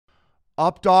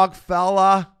Up dog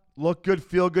fella. Look good,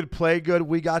 feel good, play good.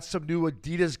 We got some new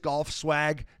Adidas golf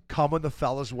swag coming the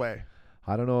fella's way.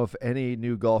 I don't know if any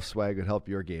new golf swag would help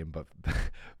your game,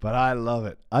 but I love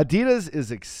it. Adidas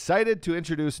is excited to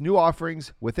introduce new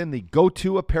offerings within the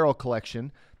Go-To apparel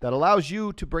collection that allows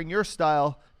you to bring your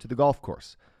style to the golf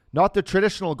course. Not the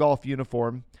traditional golf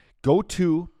uniform,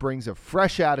 Go-To brings a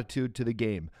fresh attitude to the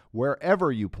game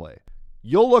wherever you play.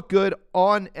 You'll look good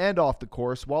on and off the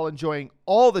course while enjoying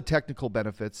all the technical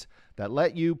benefits that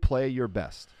let you play your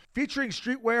best. Featuring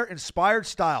streetwear-inspired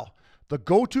style, the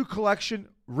Go-To collection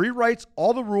rewrites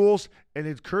all the rules and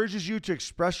encourages you to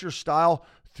express your style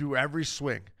through every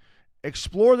swing.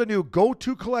 Explore the new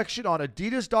Go-To collection on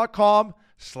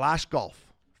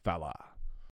adidas.com/golf. Fella.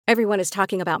 Everyone is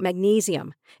talking about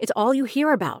magnesium. It's all you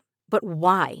hear about. But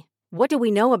why? What do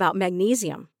we know about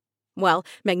magnesium? Well,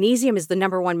 magnesium is the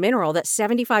number one mineral that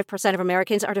 75% of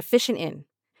Americans are deficient in.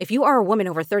 If you are a woman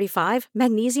over 35,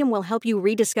 magnesium will help you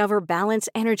rediscover balance,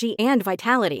 energy, and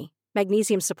vitality.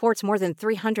 Magnesium supports more than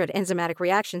 300 enzymatic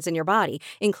reactions in your body,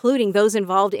 including those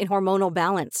involved in hormonal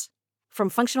balance. From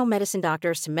functional medicine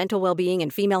doctors to mental well-being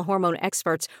and female hormone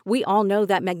experts, we all know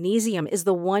that magnesium is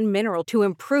the one mineral to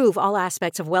improve all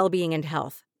aspects of well-being and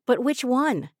health. But which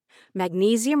one?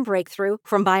 Magnesium Breakthrough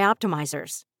from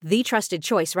Bioptimizers, the trusted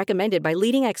choice recommended by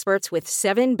leading experts with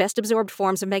 7 best-absorbed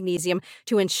forms of magnesium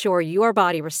to ensure your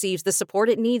body receives the support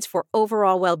it needs for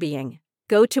overall well-being.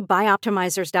 Go to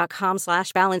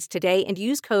bioptimizers.com/balance today and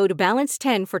use code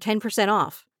BALANCE10 for 10%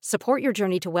 off. Support your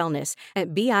journey to wellness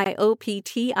at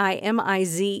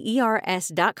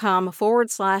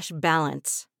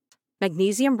bioptimizers.com/balance.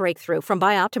 Magnesium Breakthrough from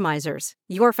Bioptimizers,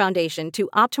 your foundation to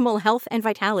optimal health and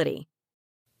vitality.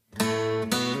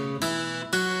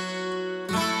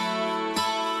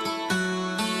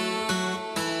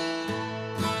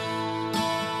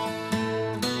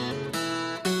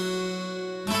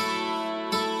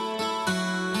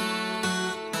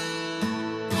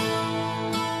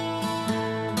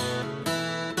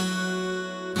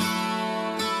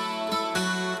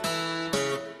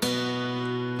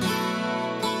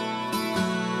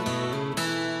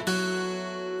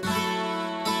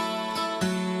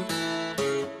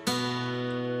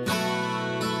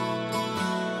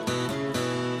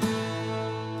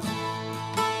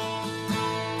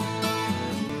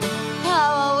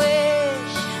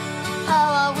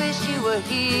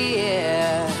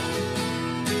 Here,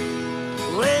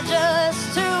 we're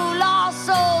just two lost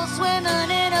souls swimming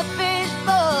in a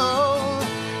fishbowl,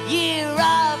 year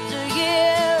after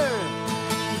year,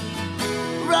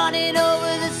 running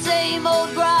over the same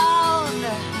old ground,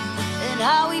 and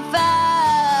how we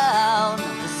found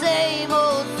the same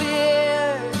old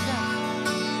fears.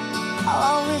 Oh,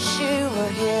 I wish you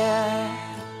were here.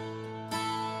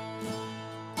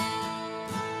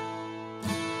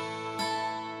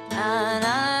 Na,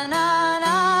 na, na,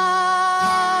 na.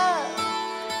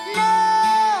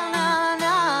 Na, na,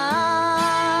 na.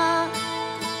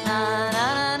 Na, na,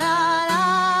 na, na.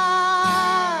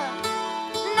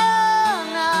 Na, na,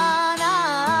 na.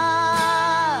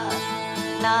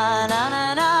 Na, na, na,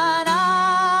 na, na.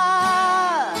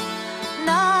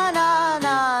 Na, na,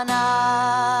 na, na.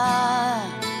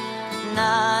 Na,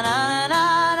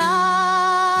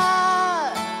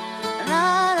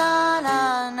 na,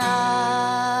 na, na.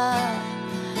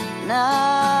 Na,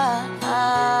 na, na,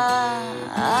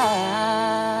 na.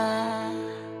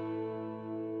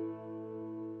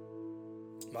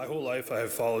 My whole life I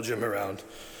have followed Jim around,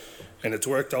 and it's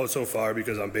worked out so far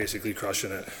because I'm basically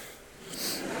crushing it.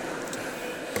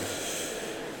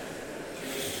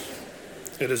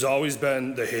 It has always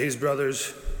been the Hayes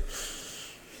brothers,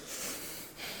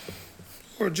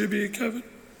 or Jimmy and Kevin.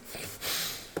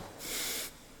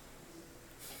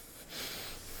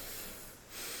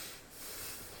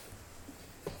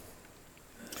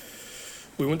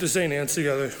 We went to St. Anne's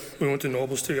together, we went to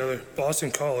Nobles together, Boston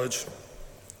College.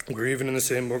 We're even in the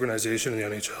same organization in the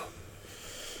NHL.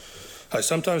 I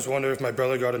sometimes wonder if my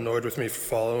brother got annoyed with me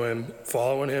for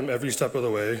following him every step of the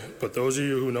way, but those of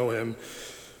you who know him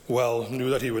well knew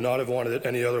that he would not have wanted it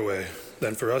any other way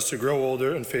than for us to grow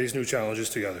older and face new challenges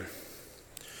together.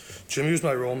 Jimmy was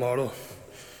my role model.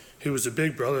 He was the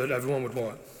big brother that everyone would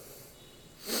want.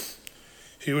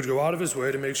 He would go out of his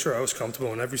way to make sure I was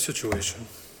comfortable in every situation.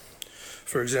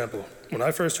 For example, when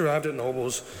I first arrived at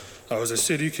Nobles, I was a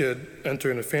city kid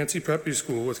entering a fancy preppy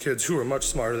school with kids who were much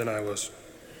smarter than I was.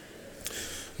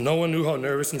 No one knew how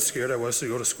nervous and scared I was to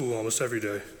go to school almost every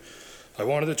day. I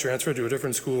wanted to transfer to a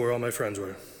different school where all my friends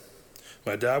were.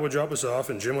 My dad would drop us off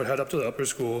and Jim would head up to the upper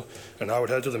school and I would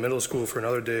head to the middle school for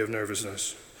another day of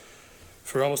nervousness.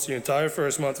 For almost the entire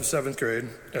first month of 7th grade,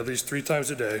 at least 3 times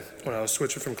a day, when I was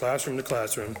switching from classroom to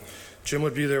classroom, Jim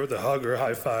would be there with a hug or a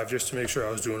high five just to make sure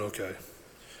I was doing okay.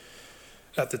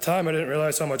 At the time, I didn't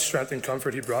realize how much strength and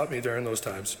comfort he brought me during those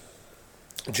times.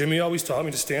 Jimmy always taught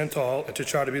me to stand tall and to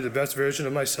try to be the best version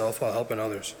of myself while helping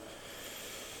others.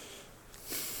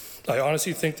 I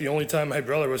honestly think the only time my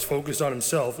brother was focused on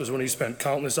himself was when he spent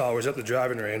countless hours at the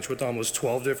driving range with almost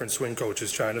 12 different swing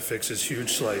coaches trying to fix his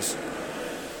huge slice.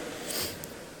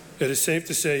 It is safe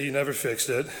to say he never fixed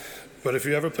it, but if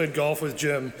you ever played golf with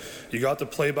Jim, you got the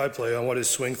play-by-play on what his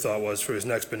swing thought was for his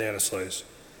next banana slice.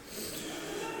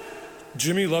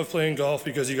 Jimmy loved playing golf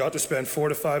because he got to spend 4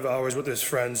 to 5 hours with his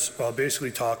friends while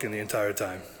basically talking the entire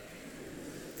time.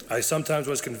 I sometimes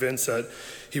was convinced that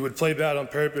he would play bad on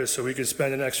purpose so he could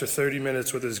spend an extra 30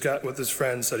 minutes with his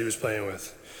friends that he was playing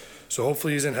with. So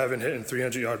hopefully he's in heaven hitting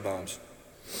 300-yard bombs.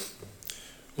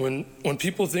 When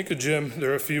people think of Jim,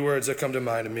 there are a few words that come to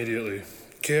mind immediately.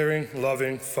 Caring,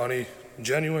 loving, funny,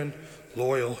 genuine,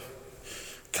 loyal,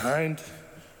 kind,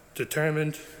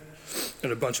 determined,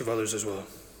 and a bunch of others as well.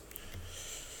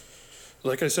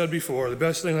 Like I said before, the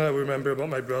best thing that I remember about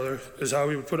my brother is how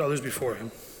he would put others before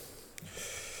him.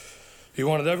 He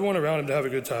wanted everyone around him to have a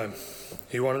good time.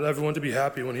 He wanted everyone to be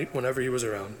happy whenever he was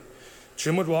around.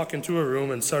 Jim would walk into a room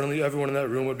and suddenly everyone in that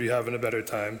room would be having a better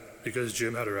time because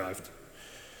Jim had arrived.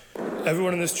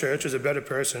 Everyone in this church is a better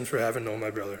person for having known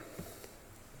my brother.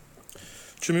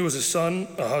 Jimmy was a son,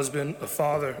 a husband, a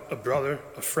father, a brother,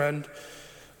 a friend,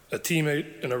 a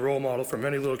teammate, and a role model for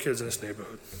many little kids in this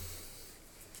neighborhood.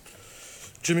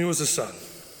 Jimmy was a son.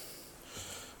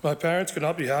 My parents could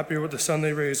not be happier with the son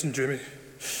they raised in Jimmy.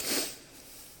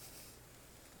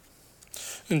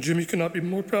 And Jimmy could not be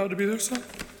more proud to be their son.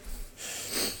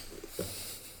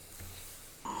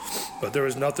 But there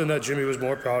was nothing that Jimmy was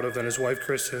more proud of than his wife,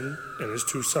 Kristen, and his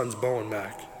 2 sons, Bo and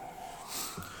Mac.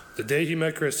 The day he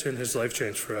met Kristen, his life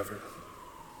changed forever.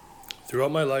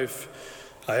 Throughout my life,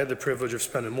 I had the privilege of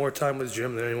spending more time with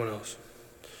Jim than anyone else.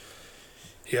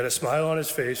 He had a smile on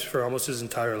his face for almost his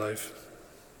entire life,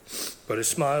 but his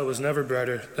smile was never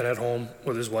brighter than at home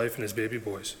with his wife and his baby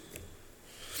boys.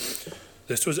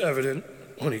 This was evident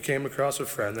when he came across a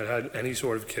friend that had any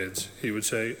sort of kids. He would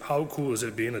say, "How cool is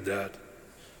it being a dad?"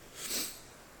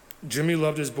 Jimmy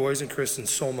loved his boys and Kristen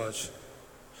so much.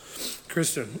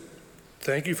 Kristen,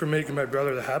 thank you for making my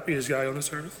brother the happiest guy on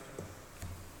this earth.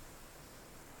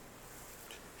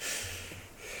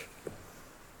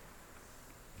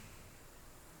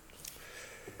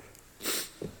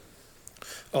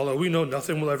 Although we know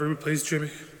nothing will ever replace Jimmy,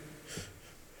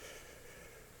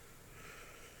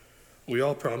 we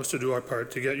all promise to do our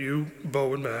part to get you,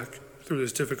 Bo, and Mac through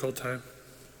this difficult time.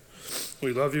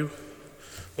 We love you.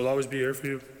 We'll always be here for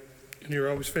you, and you're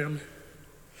always family.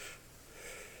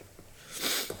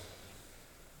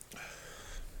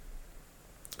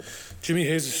 Jimmy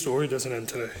Hayes' story doesn't end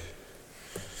today.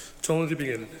 It's only the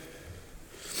beginning.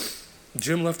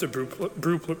 Jim left a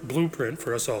blueprint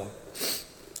for us all.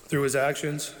 Through his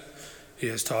actions, he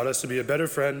has taught us to be a better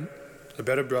friend, a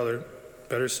better brother,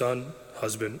 better son,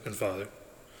 husband, and father.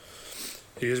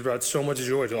 He has brought so much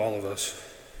joy to all of us.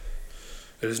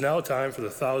 It is now time for the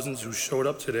thousands who showed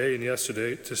up today and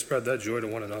yesterday to spread that joy to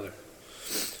one another.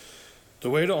 The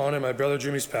way to honor my brother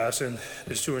Jimmy's passing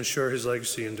is to ensure his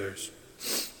legacy endures.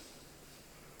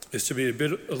 Is to be a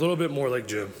little bit more like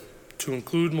Jim, to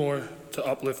include more, to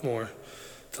uplift more,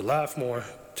 to laugh more,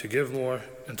 to give more,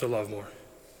 and to love more.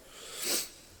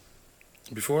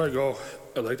 Before I go,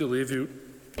 I'd like to leave you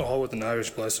all with an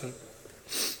Irish blessing.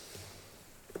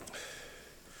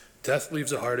 Death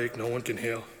leaves a heartache no one can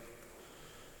heal.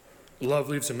 Love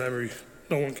leaves a memory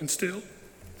no one can steal.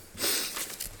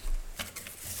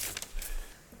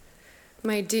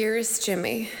 My dearest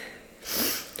Jimmy,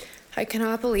 I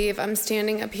cannot believe I'm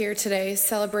standing up here today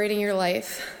celebrating your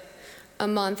life a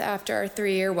month after our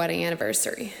 3-year wedding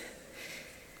anniversary.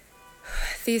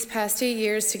 These past 8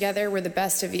 years together were the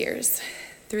best of years.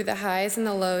 Through the highs and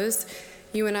the lows,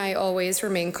 you and I always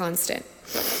remained constant.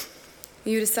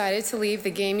 You decided to leave the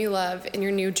game you love, and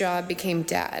your new job became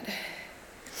dad.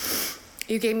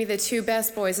 You gave me the 2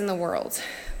 best boys in the world,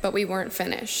 but we weren't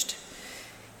finished.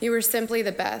 You were simply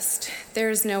the best. There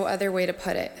is no other way to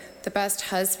put it. The best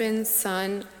husband,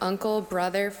 son, uncle,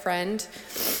 brother, friend,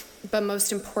 but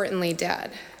most importantly,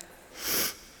 dad.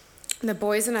 The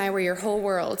boys and I were your whole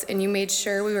world, and you made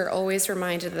sure we were always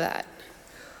reminded of that.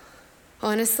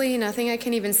 Honestly, nothing I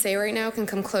can even say right now can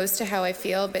come close to how I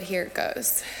feel, but here it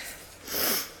goes.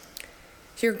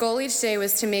 Your goal each day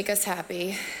was to make us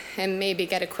happy and maybe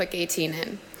get a quick 18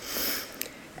 in.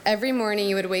 Every morning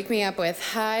you would wake me up with,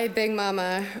 "Hi, Big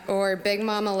Mama," or "Big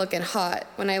Mama looking hot,"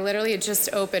 when I literally had just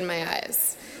opened my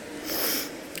eyes.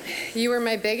 You were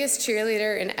my biggest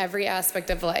cheerleader in every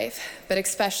aspect of life, but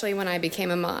especially when I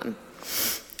became a mom.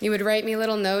 You would write me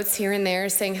little notes here and there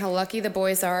saying how lucky the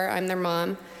boys are I'm their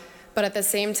mom, but at the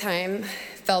same time,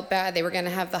 felt bad they were going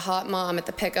to have the hot mom at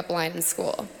the pickup line in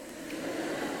school.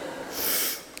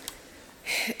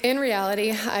 In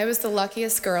reality, I was the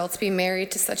luckiest girl to be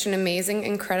married to such an amazing,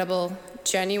 incredible,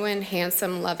 genuine,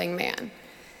 handsome, loving man.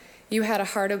 You had a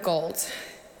heart of gold.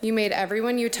 You made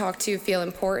everyone you talked to feel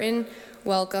important,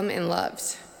 welcome, and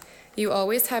loved. You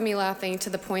always had me laughing to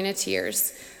the point of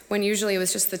tears, when usually it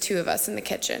was just the two of us in the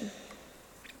kitchen.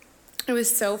 It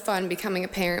was so fun becoming a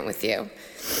parent with you.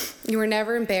 You were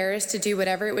never embarrassed to do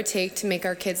whatever it would take to make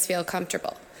our kids feel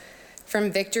comfortable. From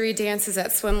victory dances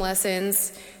at swim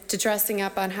lessons, to dressing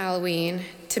up on Halloween,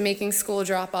 to making school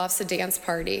drop-offs a dance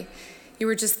party, you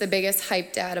were just the biggest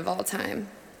hype dad of all time.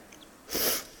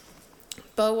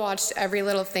 Bo watched every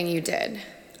little thing you did.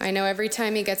 I know every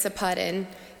time he gets a putt in,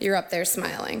 you're up there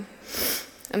smiling.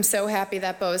 I'm so happy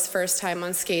that Bo's first time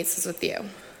on skates was with you.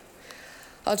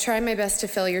 I'll try my best to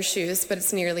fill your shoes, but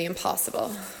it's nearly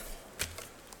impossible.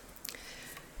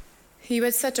 You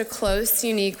had such a close,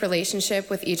 unique relationship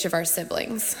with each of our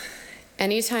siblings.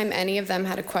 Anytime any of them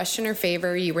had a question or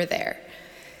favor, you were there.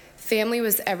 Family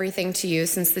was everything to you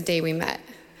since the day we met.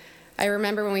 I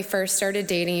remember when we first started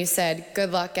dating, you said,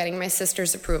 "Good luck getting my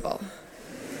sister's approval."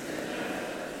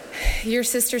 Your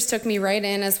sisters took me right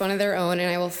in as one of their own,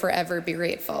 and I will forever be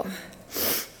grateful.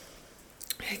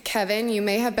 Kevin, you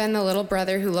may have been the little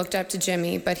brother who looked up to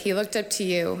Jimmy, but he looked up to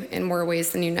you in more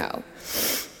ways than you know.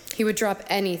 He would drop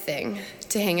anything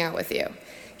to hang out with you.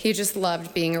 He just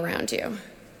loved being around you.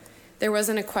 There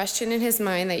wasn't a question in his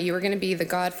mind that you were going to be the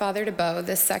godfather to Bo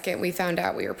the second we found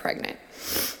out we were pregnant.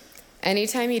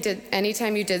 Anytime you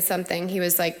did something, he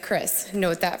was like, "Chris,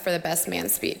 note that for the best man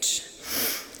speech."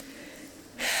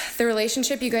 The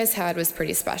relationship you guys had was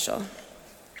pretty special.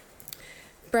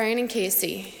 Brian and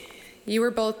Casey, you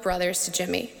were both brothers to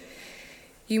Jimmy.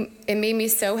 It made me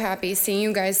so happy seeing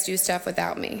you guys do stuff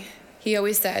without me. He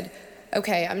always said,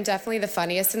 "Okay, I'm definitely the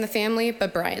funniest in the family,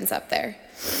 but Brian's up there."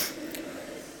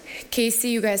 Casey,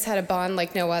 you guys had a bond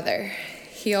like no other.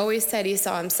 He always said he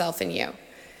saw himself in you.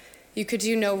 You could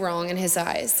do no wrong in his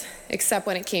eyes, except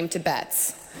when it came to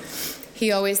bets.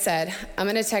 He always said, "I'm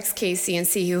going to text Casey and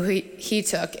see who he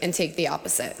took and take the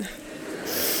opposite."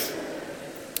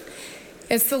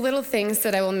 It's the little things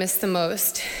that I will miss the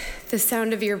most. The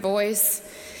sound of your voice,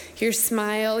 your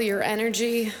smile, your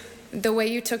energy, the way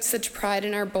you took such pride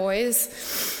in our boys,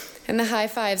 and the high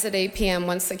fives at 8 p.m.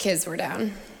 once the kids were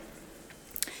down.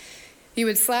 You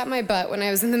would slap my butt when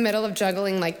I was in the middle of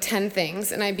juggling like 10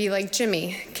 things, and I'd be like,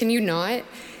 "Jimmy, can you not?"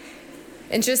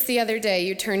 And just the other day,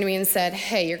 you turned to me and said,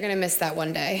 "Hey, you're going to miss that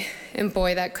one day." And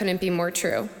boy, that couldn't be more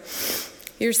true.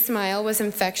 Your smile was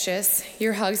infectious.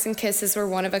 Your hugs and kisses were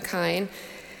one of a kind.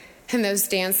 And those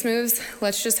dance moves,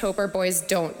 let's just hope our boys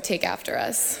don't take after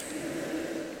us.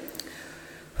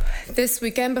 This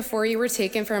weekend before you were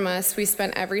taken from us, we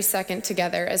spent every second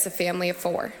together as a family of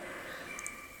 4.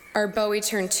 Our Bowie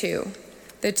turned 2,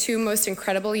 the 2 most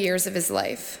incredible years of his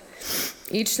life.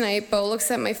 Each night, Bo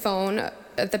looks at my phone,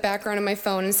 at the background of my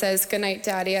phone, and says, "Good night,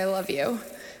 Daddy, I love you,"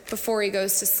 before he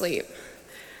goes to sleep.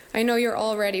 I know you're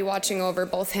already watching over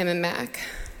both him and Mac.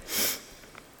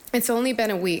 It's only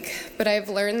been a week, but I've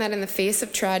learned that in the face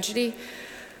of tragedy,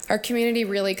 our community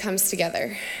really comes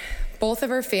together. Both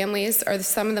of our families are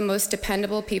some of the most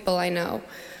dependable people I know.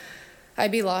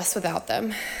 I'd be lost without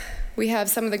them. We have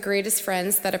some of the greatest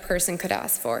friends that a person could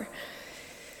ask for.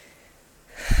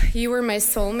 You were my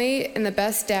soulmate and the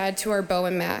best dad to our Bo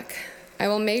and Mac. I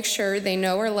will make sure they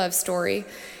know our love story,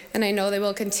 and I know they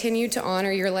will continue to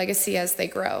honor your legacy as they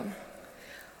grow.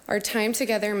 Our time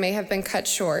together may have been cut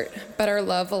short, but our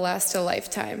love will last a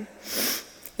lifetime.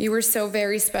 You were so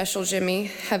very special, Jimmy.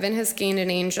 Heaven has gained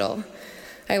an angel.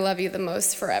 I love you the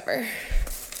most forever.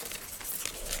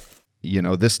 You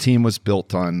know, this team was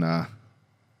built on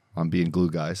being glue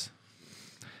guys,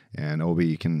 and Obi,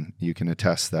 you can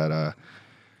attest that.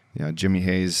 Jimmy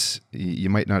Hayes, you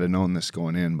might not have known this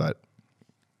going in, but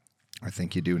I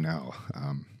think you do now.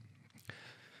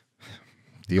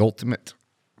 The ultimate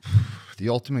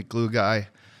glue guy,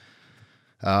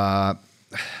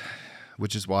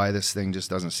 which is why this thing just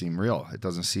doesn't seem real. It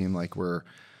doesn't seem like we're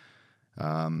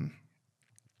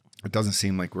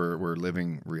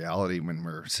living reality when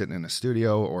we're sitting in a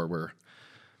studio or we're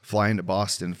flying to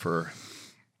Boston for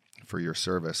your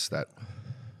service. That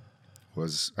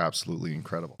was absolutely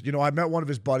incredible. You know, I met one of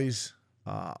his buddies.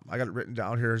 I got it written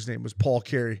down here. His name was Paul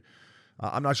Carey.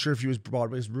 I'm not sure if he was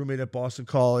Broadway's roommate at Boston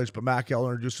College, but Matt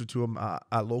Geller introduced him to him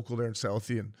at local there in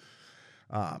Southie. And,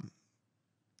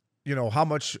 how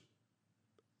much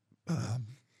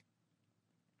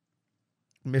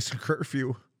missing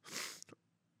curfew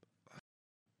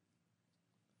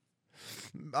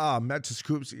met to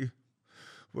Scoopsy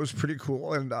was pretty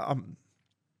cool. And,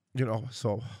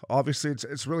 so obviously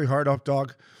it's really hard up,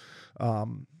 dog.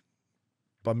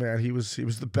 But man, he was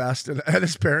the best. And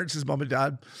his parents, his mom and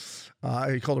dad,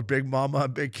 he called her Big Mama,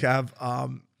 Big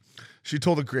Kev. She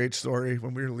told a great story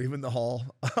when we were leaving the hall.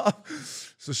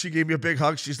 So she gave me a big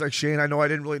hug. She's like, Shane, I know I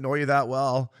didn't really know you that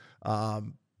well.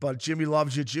 But Jimmy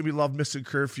loves you. Jimmy loved missing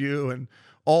curfew. And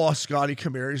Scotty,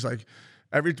 come here. He's like,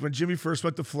 when Jimmy first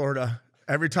went to Florida,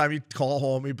 every time he'd call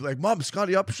home, he'd be like, Mom,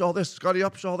 Scotty Upshaw this, Scotty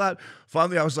Upshaw that.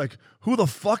 Finally, I was like, who the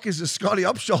fuck is this Scotty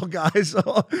Upshaw guy?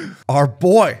 So, our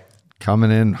boy.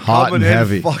 Coming in hot and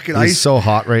heavy. He's so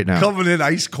hot right now. Coming in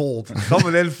ice cold.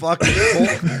 Coming in fucking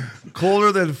cold,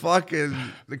 colder than fucking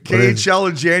the KHL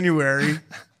in January.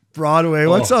 Broadway.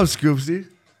 What's up, Scoopsy?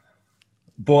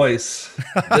 Boys,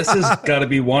 this has got to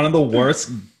be one of the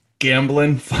worst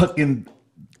gambling fucking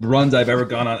runs I've ever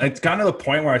gone on. It's kind of the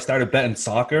point where I started betting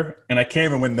soccer, and I can't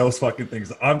even win those fucking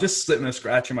things. I'm just sitting there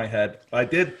scratching my head. I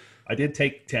did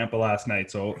take Tampa last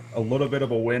night, so a little bit of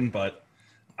a win, but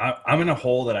I'm in a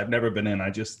hole that I've never been in.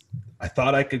 I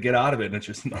thought I could get out of it, and it's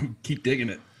just I keep digging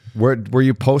it. Were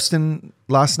you posting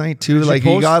last night too?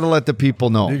 You got to let the people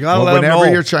know. You got to let them know.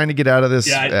 Whenever you're trying to get out of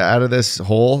this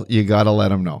hole, you got to let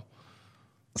them know.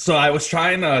 So I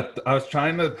got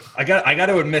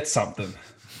to admit something.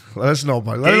 Let us know,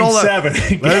 buddy. Let it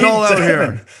all out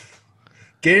here.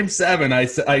 Game 7, I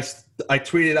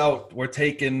tweeted out, we're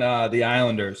taking the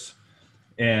Islanders,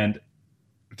 and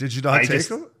did you not take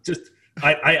them?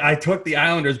 I took the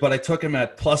Islanders, but I took him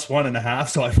at +1.5,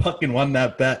 so I fucking won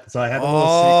that bet. So I had a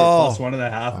little secret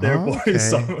 +1.5 there, boys.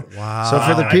 So, wow. So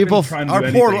for the people,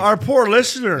 our poor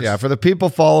listeners. Yeah, for the people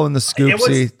following the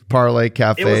Scoopsy Parlay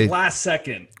Cafe. It was last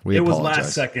second.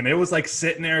 It was like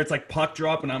sitting there. It's like puck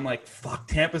drop, and I'm like, fuck,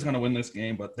 Tampa's going to win this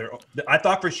game. But I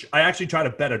thought I actually tried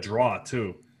to bet a draw,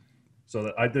 too. So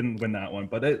that I didn't win that one.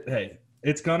 But hey,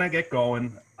 it's going to get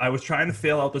going. I was trying to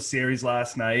fill out the series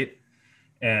last night,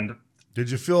 and did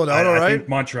you fill it out all right? I think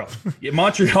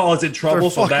Montreal is in trouble,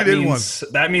 so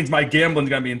that means my gambling's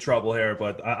going to be in trouble here.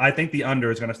 But I think the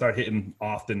under is going to start hitting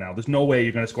often now. There's no way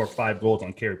you're going to score 5 goals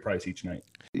on Carey Price each night.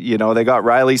 They got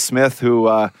Riley Smith,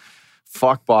 who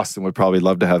fuck Boston would probably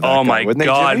love to have that guy. Oh, my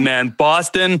God, Jimmy? man.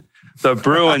 Boston, the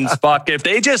Bruins, fuck. If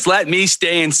they just let me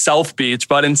stay in South Beach,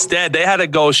 but instead they had to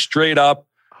go straight up,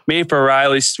 me for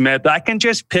Riley Smith. I can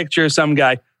just picture some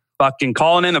guy fucking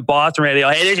calling in the Boston radio.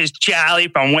 Hey, this is Charlie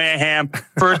from Wareham.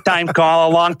 First time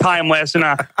caller, long time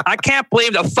listener. I can't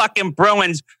believe the fucking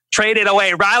Bruins traded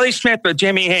away Riley Smith for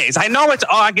Jimmy Hayes. I know it's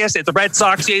August, it's the Red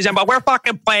Sox season, but we're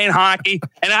fucking playing hockey,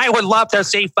 and I would love to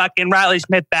see fucking Riley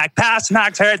Smith back.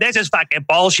 Pasternak's hurt. This is fucking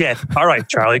bullshit. All right,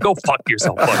 Charlie, go fuck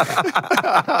yourself.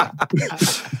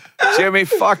 Jimmy,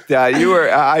 fuck that. You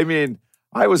were, I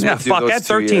was with you those 2 years. I had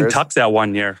 13 tucks that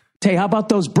one year. Hey, how about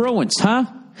those Bruins, huh?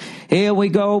 Here we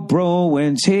go,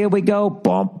 Bruins. Here we go.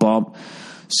 Bump, bump.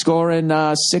 Scoring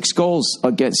 6 goals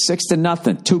against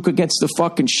 6-0. Tuukka gets the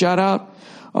fucking shutout.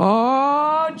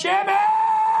 Oh,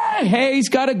 Jimmy! Hayes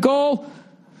got a goal.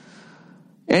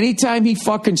 Anytime he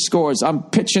fucking scores, I'm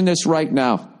pitching this right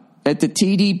now at the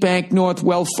TD Bank North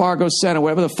Wells Fargo Center,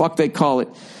 whatever the fuck they call it.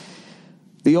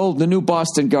 The new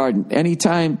Boston Garden.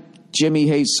 Anytime Jimmy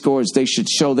Hayes scores, they should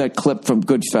show that clip from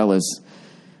Goodfellas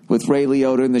with Ray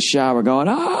Liotta in the shower going,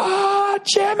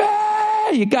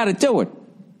 Jimmy! You got to do it.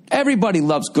 Everybody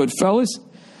loves Goodfellas.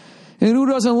 And who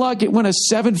doesn't like it when a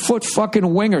 7-foot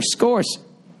fucking winger scores?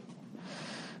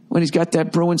 When he's got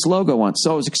that Bruins logo on.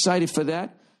 So I was excited for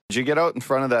that. Did you get out in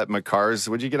front of that McCarr's?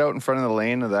 Would you get out in front of the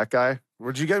lane of that guy?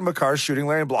 Would you get in McCarr's shooting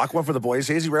lane and block one for the boys,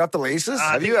 Hazy, right off the laces?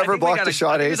 Have you ever blocked a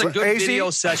shot, Hazy? It's a good video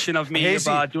session of me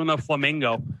doing the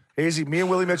flamingo. Hazy, me and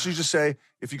Willie Mitchell used to say,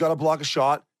 if you got to block a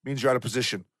shot, means you're out of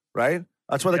position, right?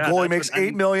 That's why the goalie makes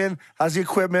 $8 million, has the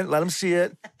equipment, let him see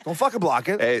it. Don't fucking block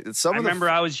it. Hey, I remember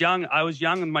I was young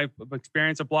in my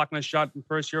experience of blocking a shot in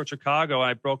first year of Chicago.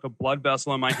 I broke a blood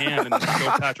vessel in my hand and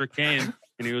Joe Patrick Kane.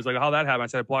 And he was like, how'd that happen? I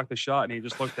said, I blocked the shot. And he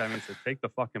just looked at me and said, take the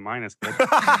fucking minus, kid.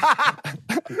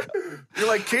 You're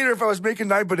like, Cater, if I was making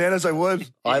 9 bananas, I would.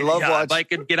 I love watching. If I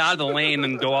could get out of the lane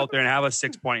and go out there and have a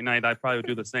 6-point night, I'd probably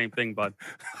do the same thing, bud.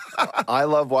 I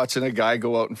love watching a guy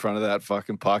go out in front of that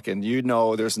fucking puck. And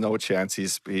there's no chance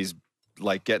he's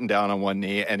like getting down on one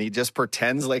knee. And he just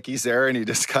pretends like he's there. And he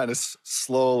just kind of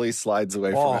slowly slides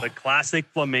away from it. The classic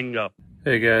flamingo.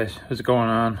 Hey, guys. What's going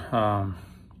on?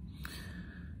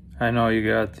 I know you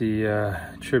got the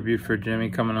tribute for Jimmy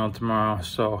coming out tomorrow,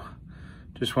 so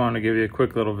just wanted to give you a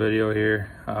quick little video here.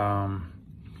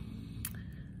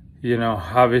 You know,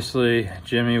 obviously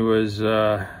Jimmy was,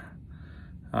 as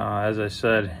I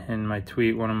said in my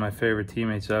tweet, one of my favorite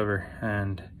teammates ever,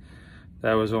 and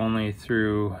that was only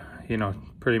through, you know,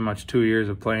 pretty much 2 years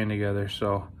of playing together.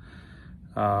 So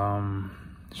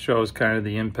shows kind of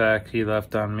the impact he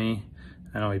left on me.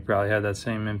 I know he probably had that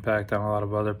same impact on a lot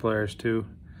of other players too.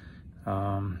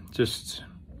 Just,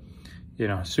 you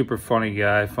know, super funny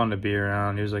guy, fun to be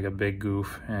around. He was like a big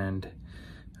goof, and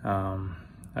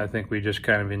I think we just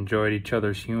kind of enjoyed each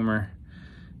other's humor.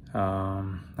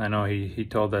 I know he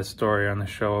told that story on the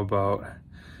show about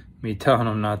me telling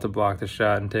him not to block the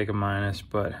shot and take a minus,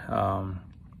 but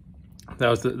that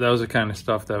was the kind of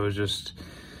stuff that was just,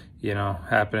 you know,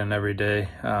 happening every day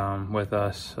with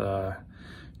us.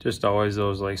 Just always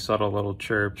those like subtle little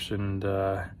chirps, and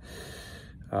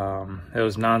it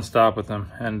was nonstop with him,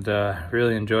 and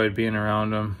really enjoyed being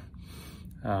around him.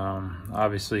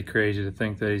 Obviously crazy to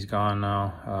think that he's gone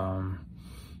now.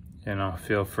 You know,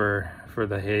 feel for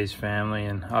the Hayes family,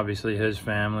 and obviously his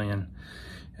family, and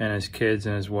his kids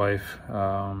and his wife.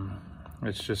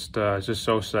 It's just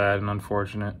so sad and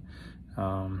unfortunate.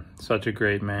 Such a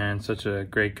great man, such a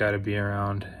great guy to be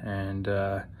around, and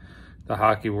the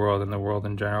hockey world and the world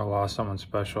in general lost someone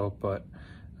special, but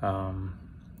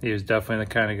he was definitely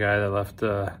the kind of guy that left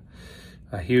a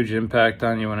huge impact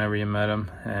on you whenever you met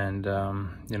him, and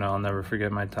you know, I'll never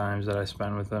forget my times that I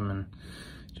spent with him, and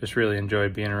just really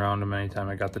enjoyed being around him anytime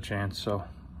I got the chance. So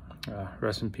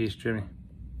rest in peace, Jimmy.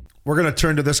 We're gonna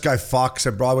turn to this guy Fox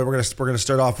at Broadway. We're gonna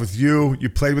start off with you. You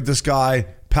played with this guy.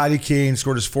 Patty Kane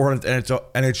scored his 400th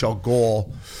NHL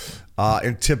goal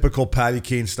in typical Patty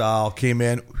Kane style. Came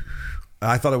in.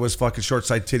 I thought it was fucking short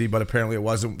side titty, but apparently it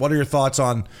wasn't. What are your thoughts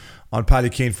on Patty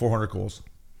Kane 400 goals?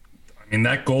 I mean,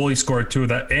 that goal he scored too,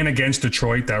 that and against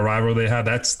Detroit, that rivalry they had,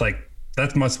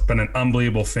 that must have been an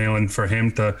unbelievable feeling for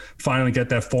him to finally get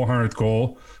that 400th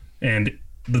goal. And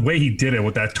the way he did it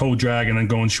with that toe drag and then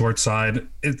going short side,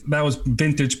 that was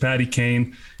vintage Patty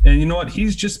Kane. And you know what?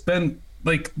 He's just been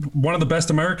like one of the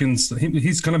best Americans.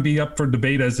 He's going to be up for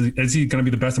debate as is he going to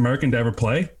be the best American to ever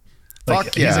play? Like,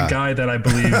 Fuck yeah. He's a guy that I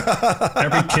believe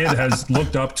every kid has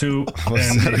looked up to,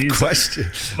 and he's question.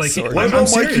 Like, What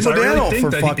about Mikey Modano, for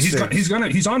fuck's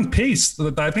sake? He's on pace.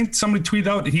 I think somebody tweeted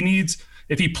out he needs,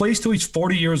 if he plays till he's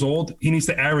 40 years old, he needs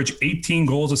to average 18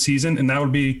 goals a season, and that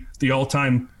would be the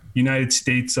all-time United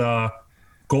States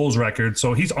goals record.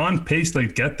 So he's on pace to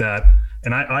get that.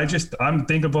 And I'm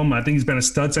thinking of him. I think he's been a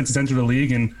stud since he's entered the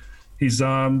league, and he's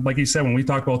like you said, when we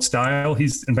talk about style,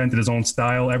 he's invented his own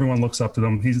style. Everyone looks up to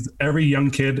him. Every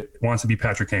young kid wants to be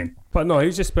Patrick Kane. But no,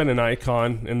 he's just been an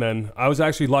icon. And then I was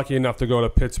actually lucky enough to go to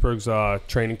Pittsburgh's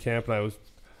training camp, and it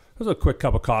was a quick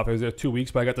cup of coffee. I was there 2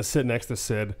 weeks, but I got to sit next to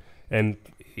Sid, and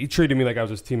he treated me like I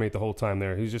was his teammate the whole time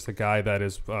there. He's just a guy that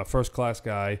is a first-class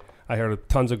guy. I heard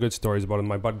tons of good stories about him.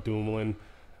 My buddy Dumoulin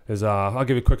is, I'll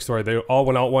give you a quick story. They all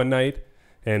went out one night,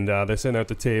 and they're sitting there at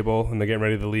the table, and they're getting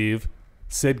ready to leave.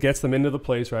 Sid gets them into the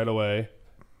place right away,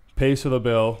 pays for the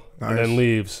bill, and then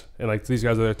leaves. And like these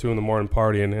guys are there 2 a.m.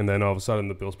 partying, and then all of a sudden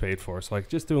the bill's paid for. So like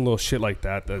just doing little shit like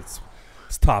that, it's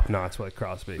top notch like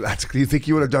Crosby. Do you think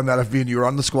you would have done that if me and you were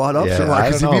on the squad up? Yeah,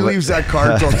 Because if he leaves that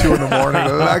car until 2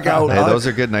 a.m, back out. Hey, those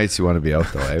are good nights you want to be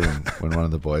out though, eh? when one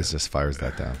of the boys just fires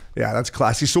that down. Yeah, that's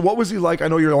classy. So what was he like? I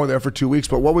know you're only there for 2 weeks,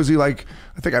 but what was he like?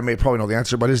 I think I may probably know the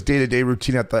answer, but his day-to-day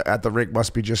routine at the rink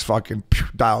must be just fucking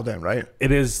dialed in, right?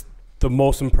 It is the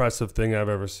most impressive thing I've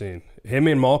ever seen. Him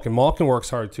and Malkin. Malkin works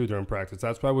hard too during practice.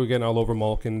 That's why we were getting all over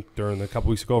Malkin during a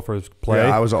couple weeks ago for his play.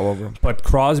 Yeah, I was all over him. But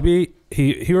Crosby,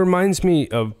 he reminds me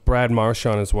of Brad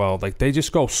Marchand as well. Like they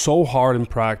just go so hard in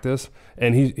practice,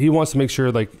 and he wants to make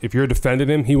sure like if you're defending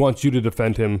him, he wants you to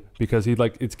defend him because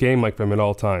it's game like for him at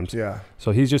all times. Yeah.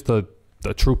 So he's just a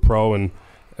true pro, and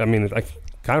I mean I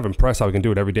kind of impressed how he can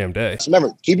do it every damn day.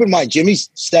 Remember, keep in mind,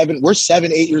 Jimmy's 7. We're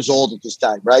 7, 8 years old at this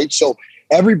time, right? So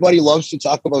everybody loves to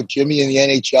talk about Jimmy in the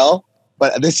NHL,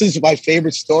 but this is my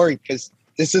favorite story because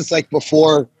this is like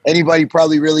before anybody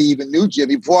probably really even knew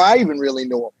Jimmy, before I even really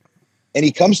knew him. And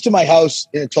he comes to my house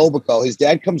in Etobicoke. His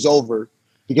dad comes over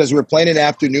because we were playing an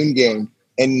afternoon game,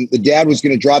 and the dad was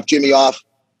going to drop Jimmy off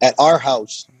at our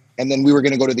house, and then we were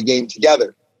going to go to the game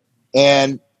together.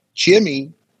 And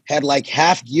Jimmy had like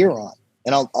half gear on.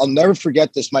 And I'll never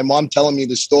forget this. My mom telling me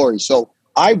the story. So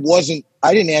I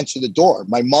didn't answer the door.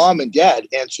 My mom and dad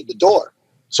answered the door.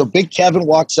 So Big Kevin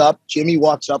walks up. Jimmy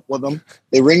walks up with him.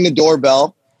 They ring the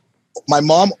doorbell. My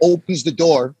mom opens the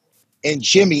door, and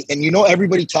Jimmy, and you know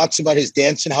everybody talks about his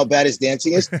dancing, how bad his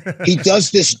dancing is. He does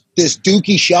this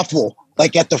dookie shuffle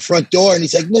like at the front door, and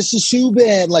he's like, Mrs.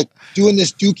 Subban, like doing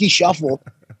this dookie shuffle.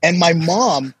 And my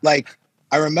mom, like,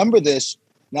 I remember this.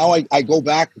 Now I go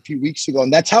back a few weeks ago,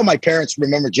 and that's how my parents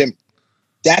remember Jimmy.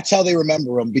 That's how they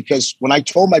remember him, because when I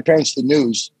told my parents the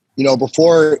news, you know,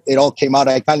 before it all came out,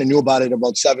 I kind of knew about it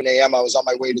about 7 a.m. I was on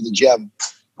my way to the gym,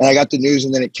 and I got the news,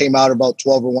 and then it came out about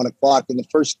 12 or 1 o'clock. And the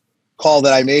first call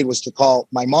that I made was to call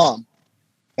my mom.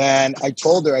 And I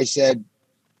told her, I said,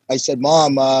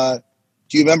 Mom,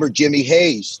 do you remember Jimmy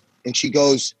Hayes? And she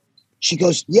goes,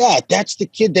 yeah, that's the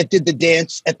kid that did the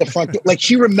dance at the front door. Like,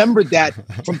 she remembered that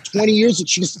from 20 years ago.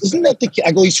 She goes, isn't that the kid?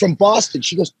 I go, he's from Boston.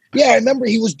 She goes, yeah, I remember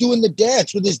he was doing the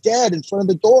dance with his dad in front of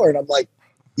the door. And I'm like,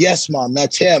 yes, Mom,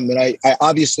 that's him. And I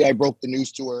obviously I broke the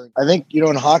news to her. I think, you know,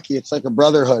 in hockey, it's like a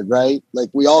brotherhood, right? Like,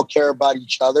 we all care about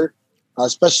each other,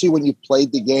 especially when you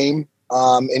played the game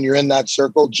and you're in that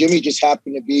circle. Jimmy just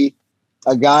happened to be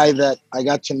a guy that I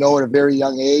got to know at a very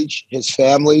young age, his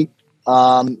family.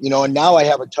 You know, and now I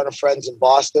have a ton of friends in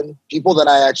Boston, people that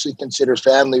I actually consider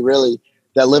family, really,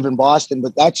 that live in Boston.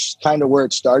 But that's kind of where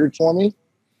it started for me.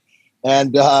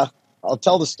 And I'll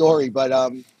tell the story. But,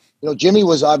 you know, Jimmy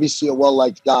was obviously a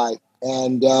well-liked guy.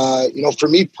 And, you know, for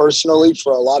me personally,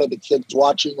 for a lot of the kids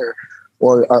watching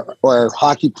or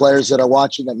hockey players that are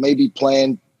watching that may be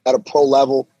playing at a pro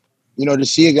level, you know, to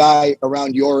see a guy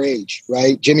around your age,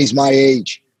 right? Jimmy's my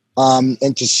age.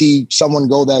 And to see someone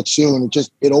go that soon,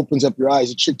 it opens up your eyes.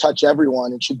 It should touch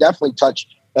everyone. It should definitely touch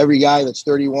every guy that's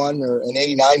 31 or an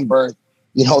 89 birth,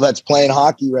 you know, that's playing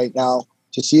hockey right now.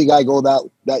 To see a guy go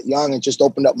that young, it just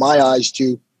opened up my eyes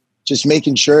to just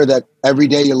making sure that every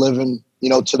day you're living, you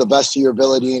know, to the best of your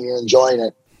ability and you're enjoying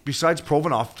it. Besides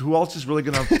Provenov, who else is really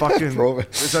going to fucking...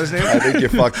 Is that his name? I think you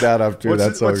fucked that up, too.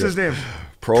 What's his name?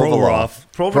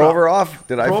 Provorov.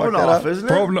 Did I fuck that up? Isn't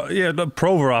it?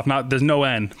 Provorov. Not there's no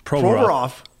N.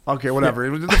 Provorov. Okay, whatever. It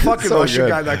was the fucking So Russian good.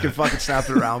 guy that can fucking snap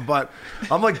it around. But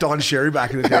I'm like Don Cherry back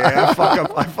in the day. I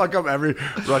fuck up every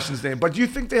Russian's name. But do you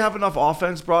think they have enough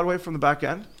offense, Broadway, from the back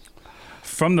end?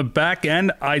 From the back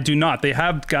end, I do not. They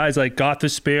have guys like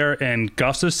Gotthespeer and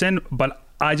Gustafsson, but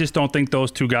I just don't think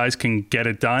those two guys can get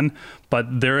it done.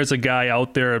 But there is a guy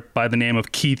out there by the name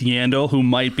of Keith Yandel who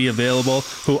might be available,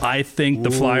 who I think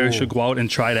the Flyers should go out and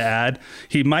try to add.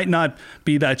 He might not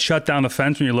be that shut down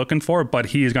offense when you're looking for, but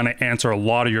he is going to answer a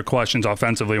lot of your questions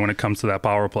offensively when it comes to that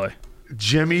power play.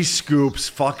 Jimmy Scoops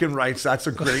fucking writes. That's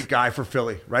a great guy for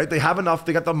Philly, right? They have enough.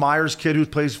 They got the Myers kid who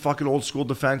plays fucking old school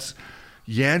defense.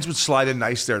 Yans would slide in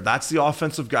nice there. That's the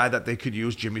offensive guy that they could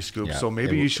use, Jimmy Scoops. Yeah, so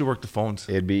maybe you should work the phones.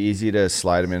 It'd be easy to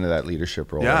slide him into that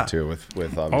leadership role there too,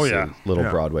 with obviously little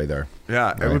Broadway there. Yeah,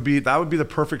 right? that would be the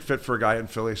perfect fit for a guy in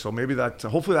Philly. So maybe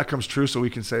hopefully that comes true, so we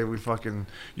can say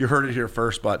you heard it here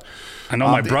first. But I know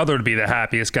my brother would be the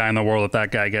happiest guy in the world if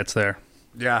that guy gets there.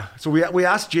 Yeah. So we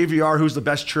asked JVR who's the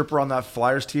best chirper on that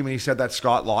Flyers team, and he said that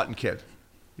Scott Lawton kid.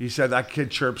 He said that kid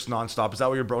chirps nonstop. Is that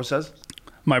what your bro says?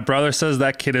 My brother says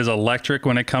that kid is electric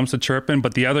when it comes to chirping,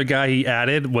 but the other guy he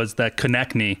added was that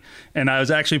Konechny. And I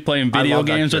was actually playing video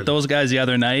games with those guys the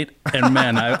other night, and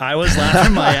man, I was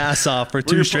laughing my ass off for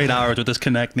 2 straight hours with this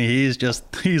Konechny.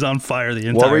 He's on fire the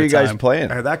entire time. What were you guys playing?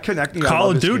 That Konechny.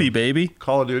 Call of Duty, baby.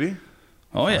 Call of Duty?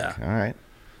 Oh, yeah. All right.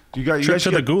 You guys Trip to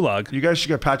should the gulag. You guys should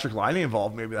get Patrick Liney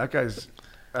involved. Maybe that guy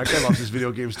loves his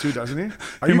video games too, doesn't he?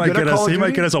 He might get us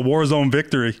a Warzone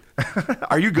victory.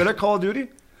 Are you good at Call of Duty?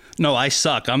 No, I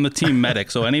suck. I'm the team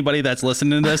medic. So anybody that's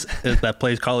listening to this that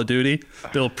plays Call of Duty,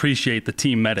 they'll appreciate the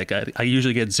team medic. I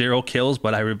usually get 0 kills,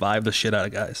 but I revive the shit out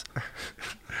of guys.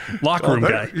 Locker room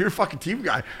guy. You're a fucking team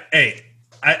guy. Hey,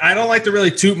 I don't like to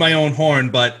really toot my own horn,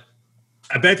 but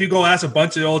I bet if you go ask a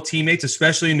bunch of old teammates,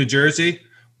 especially in New Jersey,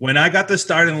 when I got the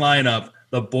starting lineup,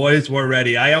 the boys were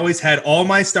ready. I always had all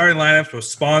my starting lineups were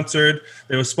sponsored.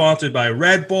 They were sponsored by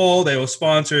Red Bull. They were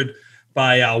sponsored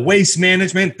by Waste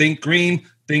Management. Think green.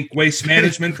 Think Waste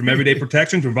Management from Everyday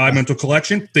Protection to Environmental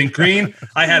Collection. Think green.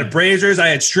 I had Brazers. I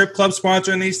had strip club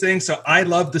sponsoring these things. So I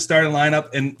love the starting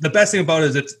lineup. And the best thing about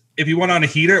it is if you went on a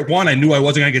heater, 1, I knew I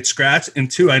wasn't going to get scratched. And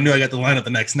 2, I knew I got the lineup the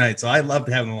next night. So I loved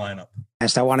having the lineup.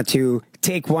 I wanted to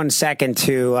take 1 second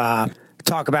to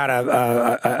talk about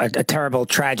a terrible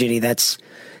tragedy that's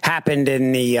happened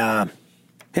in the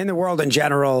world in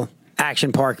general,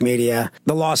 Action Park media.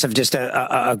 The loss of just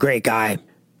a great guy.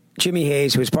 Jimmy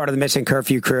Hayes, who was part of the Missing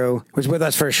Curfew crew, was with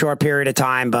us for a short period of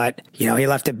time, but, you know, he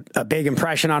left a big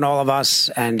impression on all of us,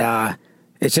 and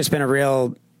it's just been a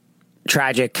real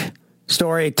tragic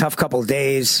story, tough couple of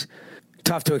days,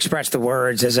 tough to express the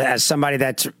words. As somebody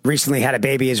that's recently had a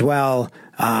baby as well,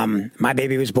 my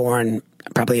baby was born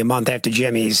probably a month after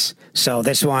Jimmy's, so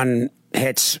this one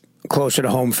hits closer to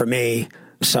home for me.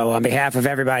 So on behalf of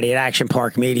everybody at Action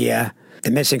Park Media, the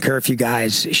Missing Curfew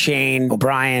guys, Shane,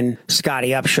 O'Brien, Scotty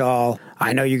Upshaw,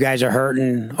 I know you guys are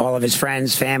hurting, all of his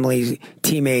friends, family,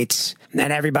 teammates,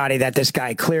 and everybody that this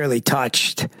guy clearly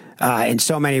touched in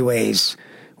so many ways.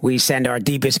 We send our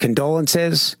deepest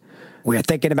condolences. We're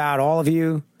thinking about all of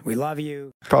you. We love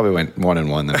you. Probably went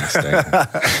 1-1 the next day.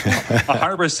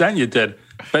 100% you did.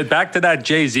 But back to that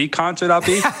Jay-Z concert,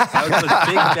 Uppy. I was with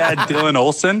Big Bad Dylan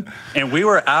Olsen, and we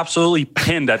were absolutely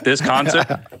pinned at this concert.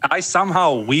 I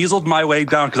somehow weaseled my way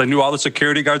down because I knew all the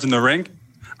security guards in the rink.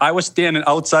 I was standing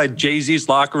outside Jay-Z's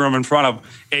locker room in front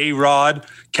of A-Rod,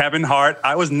 Kevin Hart.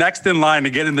 I was next in line to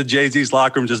get into Jay-Z's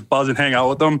locker room, just buzz and hang out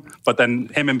with them. But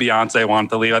then him and Beyonce wanted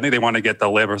to leave. I think they wanted to get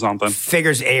the lib or something.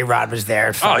 Figures A-Rod was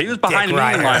there. Oh, he was behind me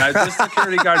in line. This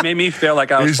security guard made me feel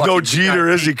like I was. He's no Jeter,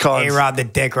 is he, Cons? A-Rod the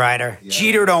dick rider. Yeah.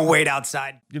 Jeter don't wait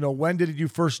outside. You know, when did you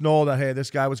first know that, hey, this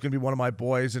guy was going to be one of my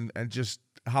boys, and just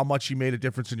how much he made a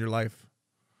difference in your life?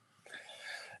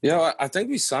 Yeah, I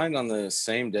think we signed on the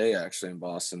same day, actually, in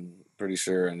Boston, pretty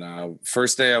sure. And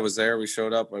first day I was there, we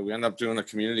showed up. We ended up doing a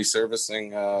community service thing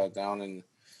down in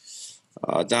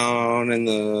the,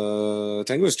 I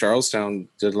think it was Charlestown,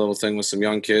 did a little thing with some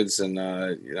young kids. And,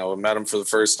 you know, we met them for the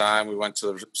first time. We went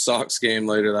to the Sox game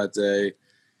later that day.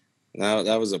 And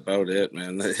that was about it,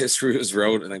 man. The history was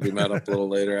wrote. I think we met up a little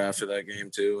later after that game,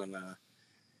 too. And,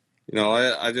 you know,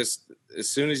 I just,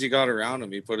 as soon as you got around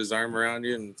him, he put his arm around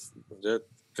you and just,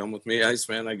 come with me,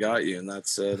 Iceman, I got you. And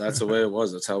that's the way it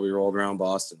was. That's how we rolled around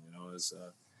Boston, you know.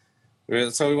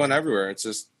 That's how we went everywhere. It's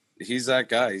just, he's that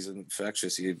guy. He's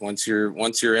infectious. Once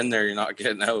you're in there, you're not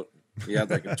getting out. He had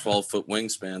like a 12-foot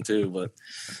wingspan too, but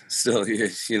still, you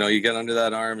know, you get under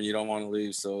that arm and you don't want to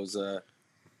leave. So it was, you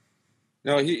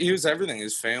know, he was everything.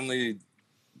 His family,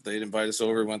 they'd invite us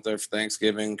over, went there for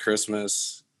Thanksgiving,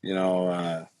 Christmas, you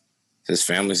know, his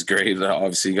family's great.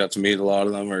 Obviously you got to meet a lot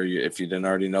of them, or if you didn't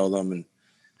already know them. And,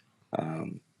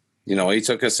 you know, he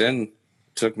took us in,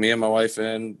 took me and my wife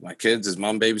in, my kids, his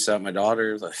mom babysat my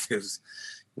daughter. Like, it was,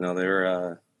 you know, they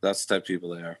were, that's the type of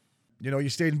people they are. You know, you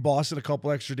stayed in Boston a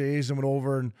couple extra days and went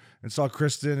over and saw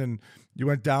Kristen, and you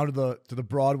went down to the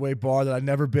Broadway bar that I'd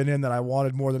never been in, that I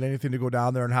wanted more than anything to go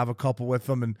down there and have a couple with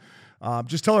them. And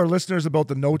just tell our listeners about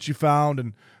the notes you found,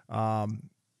 and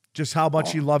just how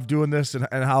much he loved doing this, and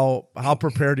how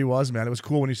prepared he was, man. It was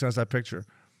cool when he sent us that picture.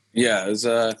 Yeah, it was,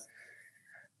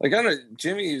 like, I don't,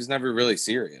 Jimmy was never really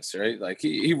serious, right? Like,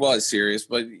 he was serious,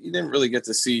 but you didn't really get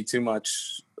to see too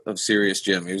much of serious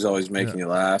Jim. He was always making you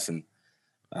laugh. And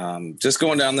just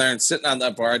going down there and sitting on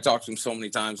that bar, I talked to him so many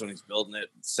times when he's building it,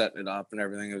 setting it up and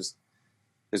everything. It was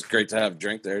great to have a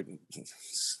drink there. It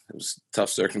was tough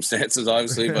circumstances,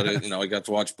 obviously, but, you know, I got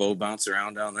to watch Bo bounce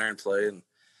around down there and play.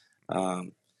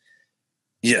 And,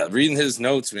 yeah, reading his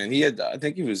notes, man, I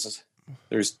think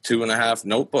there's 2.5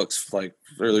 notebooks, or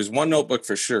there's one notebook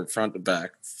for sure, front to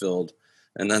back, filled.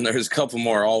 And then there's a couple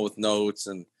more all with notes,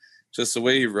 and just the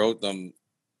way he wrote them,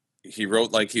 he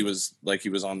wrote like he was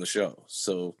on the show.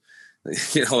 So,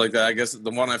 you know, like, I guess the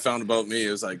one I found about me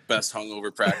is like best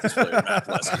hungover practice player, Matt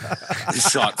Plesky. His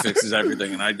shot fixes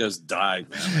everything, and I just died,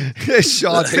 man. His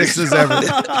shot fixes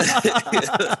everything.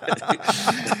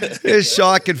 His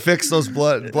shot can fix those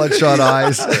bloodshot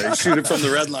eyes. Shoot it from the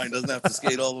red line, doesn't have to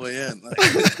skate all the way in.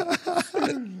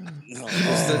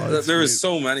 There was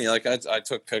so many. Like, I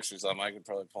took pictures of them. I could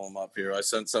probably pull them up here. I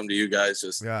sent some to you guys.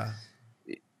 Just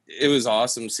it was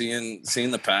awesome seeing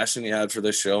the passion he had for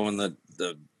this show, and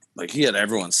the like, he had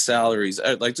everyone's salaries,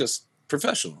 like, just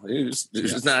professional. He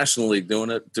was nationally doing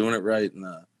it right. And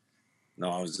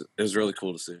it was really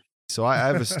cool to see. So I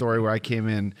have a story where I came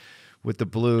in with the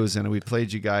Blues and we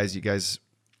played you guys. You guys,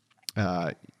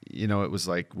 you know, it was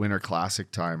like Winter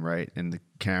Classic time, right? And the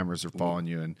cameras are following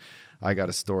you. And I got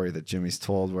a story that Jimmy's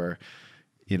told where,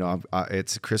 you know,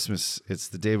 it's Christmas. It's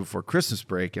the day before Christmas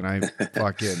break, and I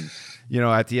fucking, you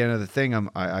know, at the end of the thing,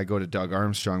 I go to Doug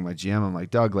Armstrong, my GM. I'm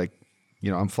like, Doug, like, you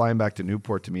know, I'm flying back to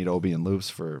Newport to meet Obi and Loops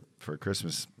for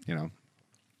Christmas. You know,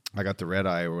 I got the red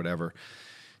eye or whatever.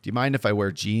 Do you mind if I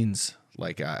wear jeans,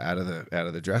 like, out of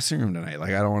the dressing room tonight? Like,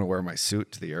 I don't want to wear my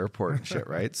suit to the airport and shit,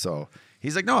 right? So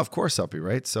he's like, no, of course, Uppy,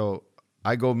 right? So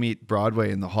I go meet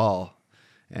Broadway in the hall,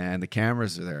 and the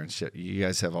cameras are there and shit. You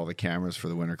guys have all the cameras for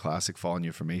the Winter Classic following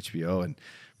you from HBO, and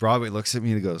Broadway looks at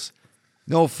me and he goes,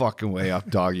 no fucking way up,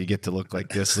 dog. You get to look like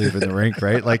this leaving the rink,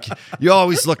 right? Like, you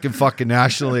always looking fucking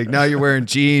National League. Now you're wearing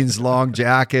jeans, long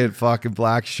jacket, fucking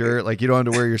black shirt. Like, you don't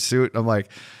have to wear your suit. And I'm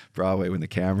like, Broadway, when the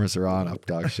cameras are on, up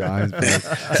dog shines.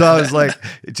 So I was like,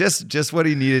 just what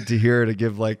he needed to hear to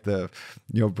give, like, the,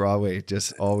 you know, Broadway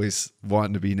just always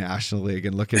wanting to be National League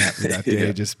and looking at me that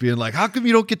day, just being like, how come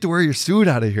you don't get to wear your suit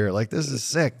out of here? Like, this is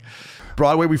sick.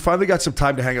 Broadway, we finally got some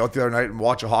time to hang out the other night and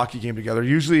watch a hockey game together.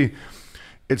 Usually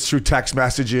it's through text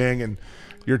messaging and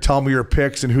you're telling me your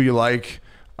picks and who you like.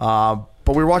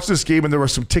 But we were watching this game and there were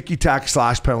some ticky-tack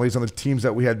slash penalties on the teams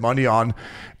that we had money on.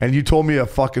 And you told me a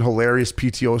fucking hilarious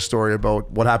PTO story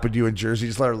about what happened to you in Jersey.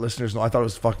 Just let our listeners know. I thought it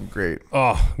was fucking great.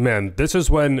 Oh, man. This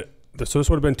would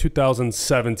have been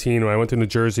 2017 when I went to New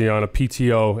Jersey on a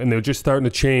PTO, and they were just starting to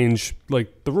change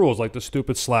like the rules, like the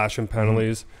stupid slash and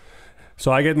penalties.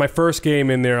 So I get my first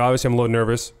game in there. Obviously, I'm a little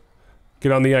nervous.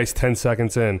 Get on the ice 10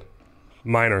 seconds in.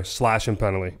 Minor slash and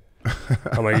penalty.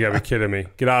 I'm like, you gotta be kidding me.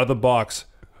 Get out of the box.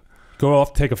 Go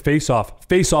off, take a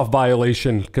face-off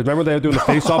violation. Because remember they were doing the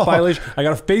face-off violation? I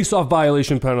got a face-off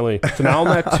violation penalty. So now I'm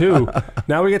at 2.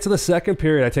 Now we get to the second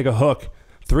period. I take a hook.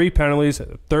 3 penalties.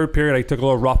 Third period, I took a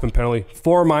little rough and penalty.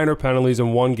 4 minor penalties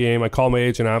in one game. I called my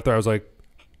agent after. I was like,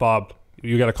 Bob,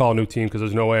 you got to call a new team because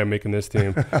there's no way I'm making this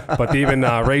team. But even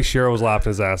Ray Shero was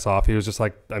laughing his ass off. He was just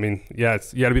like, I mean, yeah,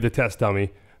 you got to be the test dummy.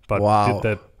 But wow.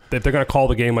 If they're going to call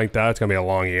the game like that, it's going to be a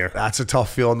long year. That's a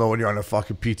tough feeling, though, when you're on a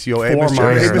fucking PTO. Hey, 4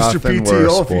 minors. Mr. PTO,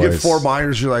 worse, if you get boys. 4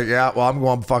 minors, you're like, yeah, well, I'm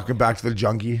going fucking back to the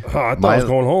junkie. I thought I was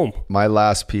going home. My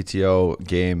last PTO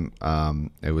game,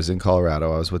 it was in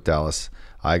Colorado. I was with Dallas.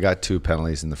 I got 2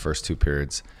 penalties in the first 2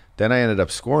 periods. Then I ended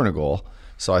up scoring a goal.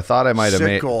 So I thought I might have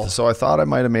made. Goal. So I thought I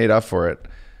might have made up for it.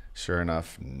 Sure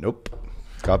enough, nope.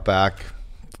 Got back.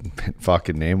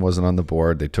 Fucking name wasn't on the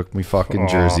board. They took me fucking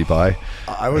jersey by.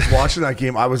 I was watching that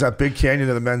game. I was at Big Canyon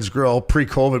in the Men's Grill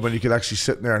pre-COVID when you could actually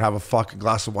sit in there and have a fucking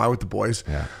glass of wine with the boys.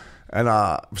 Yeah.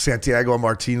 And Santiago and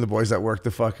Martin, the boys that work,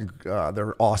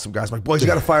 they're awesome guys. I'm like, boys, you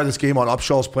got to fire this game on.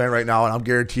 Upshaw's playing right now, and I'm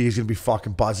guaranteed he's going to be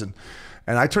fucking buzzing.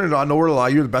 And I turned it on. Nowhere to lie.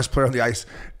 You're the best player on the ice.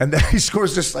 And then he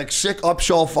scores this like sick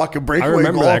Upshaw fucking breakaway goal. I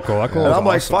remember that goal. That goal and was I'm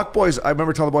like, awesome. fuck, boys. I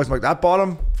remember telling the boys, I'm like, that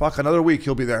bottom, fuck, another week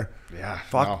he'll be there. Yeah.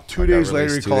 Fuck, no, 2 I got days later he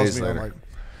released 2 calls days me. later. I'm like,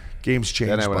 game's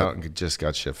changed. Then I went but- out and just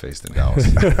got shit-faced in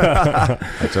Dallas.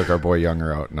 I took our boy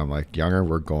Younger out, and I'm like, Younger,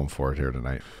 we're going for it here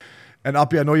tonight. And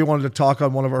Uppy, I know you wanted to talk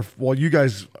on one of our, well, you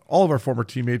guys, all of our former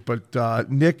teammate, but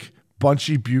Nick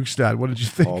Bunchy Bukestad. What did you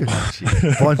think? Oh,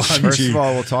 of Bunchy. First of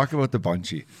all, we'll talk about the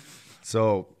Bunchy.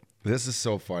 So this is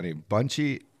so funny.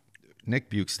 Bunchy, Nick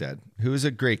Bukestad, who is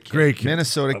a great kid.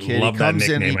 Minnesota kid. love He that comes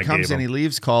in, nickname he I comes gave in, he him.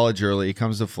 leaves college early, he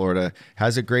comes to Florida,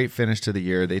 has a great finish to the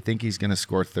year. They think he's going to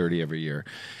score 30 every year.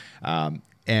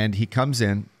 And he comes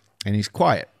in and he's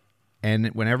quiet. And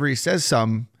whenever he says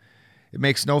something, it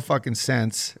makes no fucking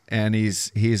sense, and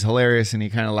he's hilarious, and he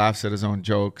kind of laughs at his own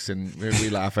jokes, and we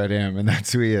laugh at him, and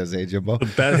that's who he is, Jimbo?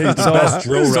 He's the best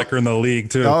drill wrecker in the league,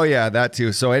 too. Oh, yeah, that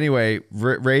too. So anyway,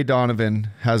 Ray Donovan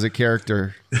has a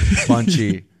character,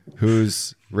 Bunchy,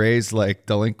 who's Ray's like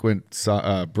delinquent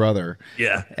brother.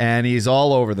 Yeah. And he's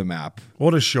all over the map.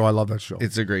 What a show. I love that show.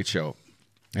 It's a great show.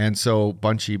 And so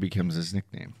Bunchy becomes his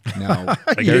nickname. Now,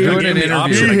 They're doing an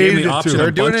interview.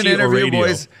 They're doing an interview, radio.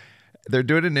 boys. They're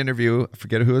doing an interview. I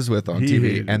forget who it was with on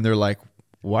TV. And they're like,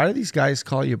 why do these guys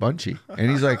call you Bunchy? And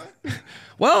he's like,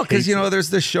 well, because, you know, there's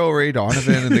this show, Ray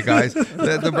Donovan, and the guys,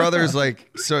 the brother's like,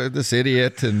 so this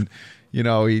idiot, and, you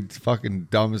know, he's fucking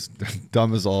dumb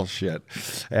as all shit.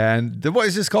 And the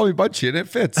boys just call me Bunchy, and it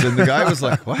fits. And the guy was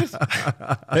like, what?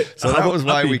 So that was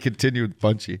why we continued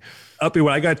Bunchy. Uppy,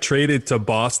 when I got traded to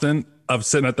Boston, I was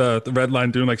sitting at the red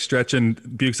line doing like stretching.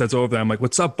 Bukestad's over there. I'm like,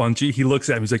 what's up, Bunchy? He looks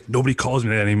at me. He's like, nobody calls me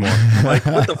that anymore. I'm like,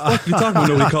 what the fuck are you talking about?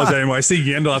 Nobody calls that anymore. I see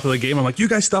Yandel after the game. I'm like, you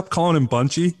guys stopped calling him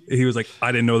Bunchy? And he was like,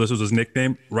 I didn't know this was his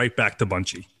nickname. Right back to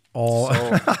Bunchy. Oh,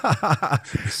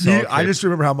 I just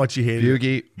remember how much he hated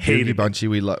Boogie Bunchy,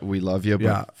 we love you.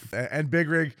 Yeah, and Big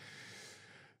Rig,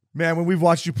 man, when we've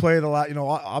watched you play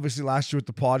obviously last year with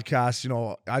the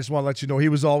podcast, I just want to let you know he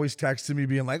was always texting me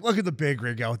being like, look at the Big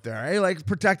Rig out there, hey, like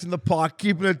protecting the puck,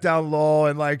 keeping it down low,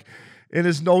 and like in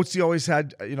his notes he always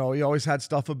had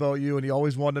stuff about you, and he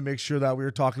always wanted to make sure that we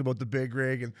were talking about the Big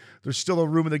Rig, and there's still a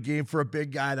room in the game for a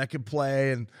big guy that can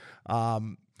play, and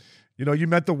you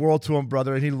meant the world to him,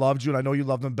 brother, and he loved you, and I know you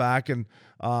loved him back, and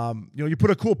you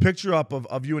put a cool picture up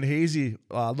of you and Hazy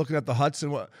looking at the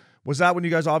Hudson. What was that when you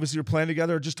guys obviously were playing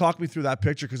together? Just talk me through that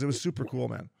picture because it was super cool,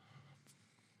 man.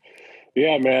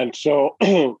 Yeah, man. So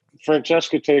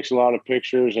Francesca takes a lot of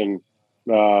pictures, and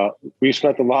we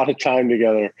spent a lot of time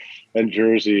together in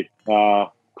Jersey.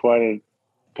 Quite a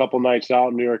couple nights out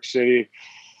in New York City,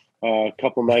 a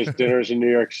couple nice dinners in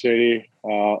New York City,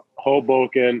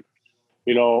 Hoboken.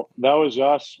 That was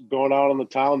us going out on the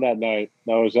town that night.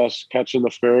 That was us catching the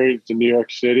ferry to New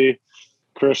York City.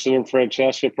 Kristen and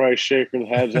Francesca probably shaking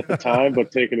heads at the time,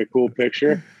 but taking a cool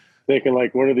picture, thinking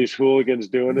like, what are these hooligans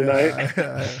doing tonight?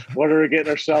 What are we getting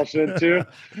ourselves into?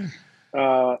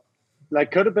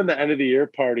 that could have been the end of the year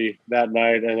party that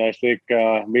night, and I think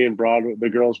me and Broadway, the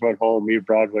girls went home. Me and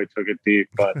Broadway took it deep,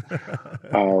 but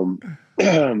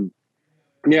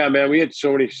yeah, man, we had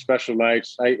so many special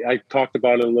nights. I talked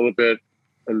about it a little bit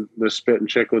in the Spit and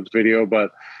Chicklets video,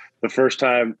 but the first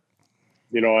time,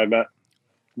 you know,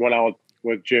 went out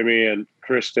with Jimmy and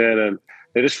Kristen, and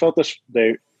they just felt this.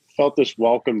 They felt this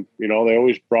welcome. You know, they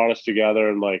always brought us together,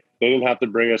 and like they didn't have to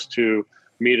bring us to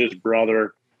meet his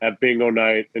brother at bingo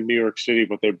night in New York City,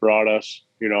 but they brought us.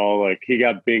 You know, like he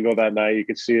got bingo that night. You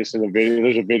can see us in the video.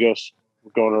 There's a video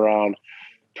going around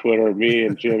Twitter, me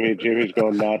and Jimmy. Jimmy's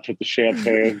going nuts with the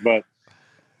champagne, but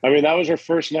I mean, that was our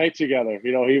first night together.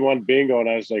 You know, he won bingo, and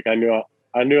I was like, I knew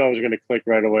I was going to click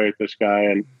right away with this guy,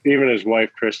 and even his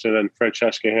wife Kristen and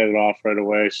Francesca hit it off right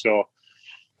away. So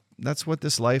that's what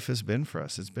this life has been for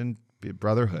us. It's been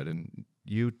brotherhood, and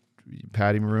you,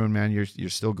 Patty Maroon, man, you're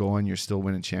still going, you're still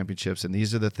winning championships, and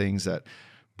these are the things that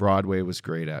Broadway was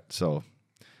great at. So,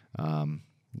 yeah.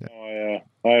 Oh yeah,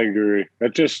 I agree.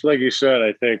 But just like you said,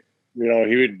 I think, you know,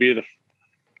 he would be the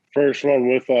first one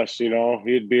with us. You know,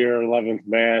 he'd be our 11th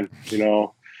man. You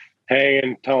know,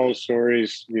 hanging, telling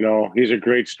stories. You know, he's a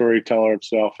great storyteller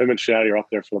himself. Him and Shaddy are up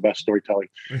there for the best storytelling.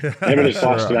 Him and his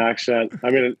Boston accent.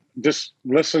 I mean, just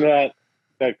listen to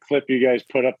that clip you guys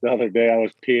put up the other day. I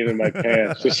was peeing in my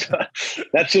pants.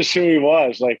 That's just who he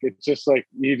was. Like, it's just like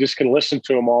you just can listen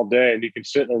to him all day, and you can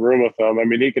sit in a room with him. I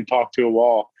mean, he can talk to a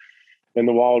wall, and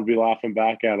the wall would be laughing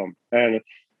back at him. And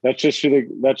that's just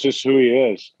who he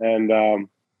is. And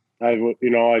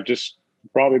I just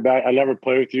brought me back. I never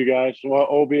played with you guys. Well,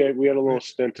 Obi, we had a little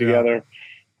stint together,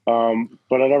 but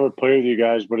I never played with you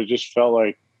guys. But it just felt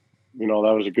like, you know,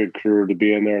 that was a good crew to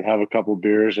be in there and have a couple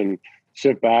beers and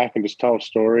sit back and just tell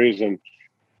stories and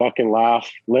fucking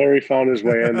laugh. Larry found his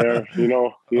way in there. You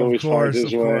know, he always finds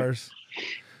his way.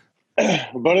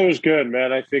 But it was good,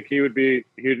 man. I think he would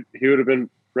have been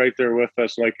right there with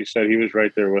us. Like you said, he was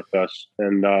right there with us,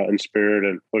 and in spirit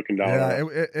and looking down. Yeah,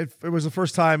 it was the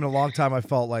first time in a long time I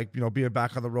felt like, you know, being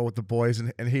back on the road with the boys,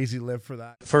 and Hazy lived for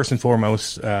that. First and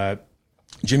foremost,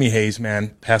 Jimmy Hayes,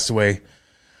 man, passed away.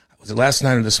 Was it last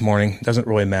night or this morning? Doesn't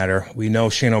really matter. We know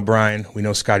Shane O'Brien. We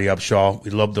know Scotty Upshaw. We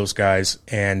love those guys.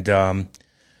 And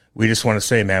we just want to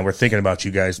say, man, we're thinking about you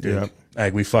guys, dude. Yep.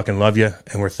 Like, we fucking love you,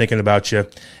 and we're thinking about you.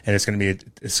 And it's gonna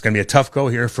be a tough go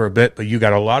here for a bit, but you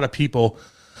got a lot of people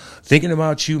thinking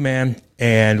about you, man.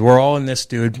 And we're all in this,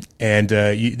 dude. And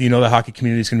you know the hockey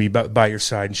community is gonna be by your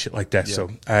side and shit like that. Yep. So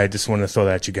I just wanted to throw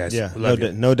that at you guys. Yeah,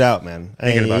 no doubt, man.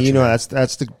 And you know,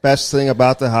 that's the best thing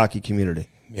about the hockey community.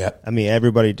 Yeah, I mean,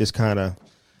 everybody just kind of,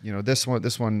 you know, this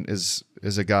one is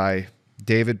a guy,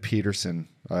 David Peterson,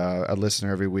 a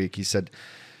listener every week. He said,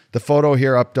 the photo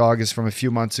here up, dog, is from a few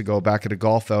months ago back at a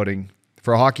golf outing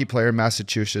for a hockey player in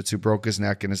Massachusetts who broke his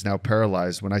neck and is now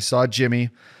paralyzed. When I saw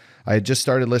Jimmy, I had just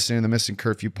started listening to the Missing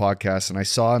Curfew podcast, and I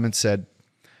saw him and said,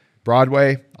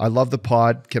 Broadway, I love the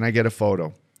pod. Can I get a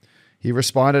photo? He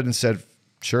responded and said,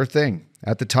 sure thing.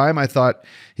 At the time, I thought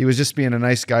he was just being a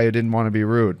nice guy who didn't want to be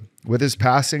rude. With his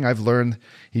passing, I've learned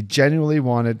he genuinely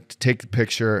wanted to take the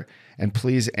picture and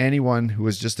please anyone who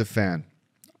was just a fan.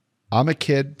 I'm a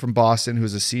kid from Boston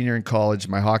who's a senior in college.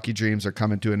 My hockey dreams are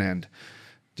coming to an end.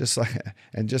 Just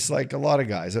like a lot of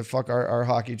guys, our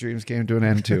hockey dreams came to an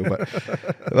end too.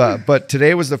 But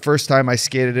today was the first time I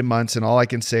skated in months, and all I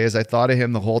can say is I thought of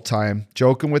him the whole time,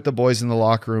 joking with the boys in the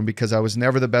locker room because I was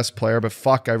never the best player, but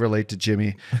fuck, I relate to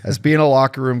Jimmy as being a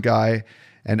locker room guy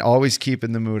and always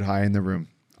keeping the mood high in the room.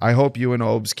 I hope you and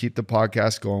Obes keep the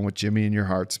podcast going with Jimmy in your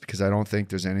hearts, because I don't think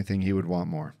there's anything he would want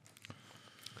more.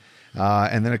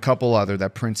 And then a couple other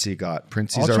that Princey got.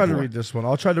 Princey's I'll try to read this one.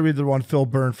 I'll try to read the one Phil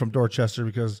Byrne from Dorchester,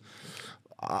 because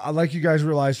I like you guys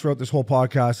realize throughout this whole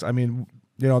podcast, I mean,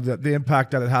 you know, the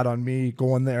impact that it had on me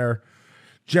going there.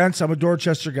 Gents, I'm a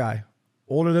Dorchester guy,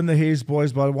 older than the Hayes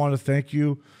boys, but I want to thank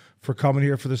you for coming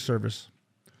here for the service.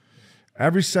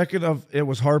 Every second of it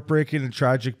was heartbreaking and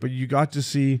tragic, but you got to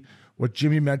see what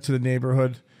Jimmy meant to the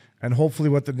neighborhood, and hopefully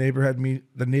what the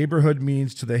neighborhood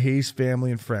means to the Hayes family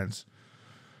and friends.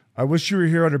 I wish you were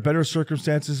here under better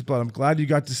circumstances, but I'm glad you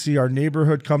got to see our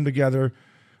neighborhood come together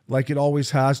like it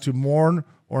always has to mourn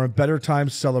or in better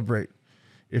times celebrate.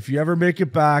 If you ever make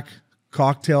it back,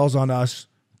 cocktails on us.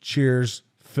 Cheers,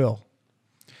 Phil.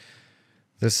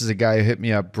 This is a guy who hit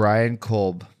me up, Brian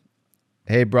Kolb.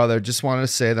 Hey, brother, just wanted to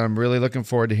say that I'm really looking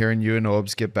forward to hearing you and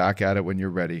Obes get back at it when you're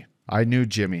ready. I knew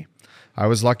Jimmy. I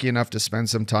was lucky enough to spend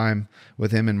some time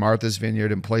with him in Martha's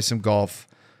Vineyard and play some golf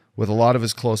with a lot of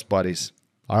his close buddies.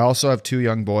 I also have 2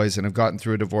 young boys and have gotten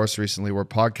through a divorce recently where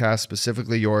podcasts,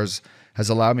 specifically yours, has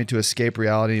allowed me to escape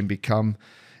reality and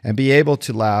be able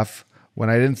to laugh when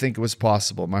I didn't think it was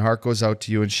possible. My heart goes out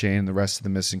to you and Shane and the rest of the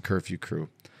Missing Curfew crew.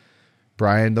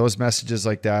 Brian, those messages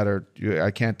like that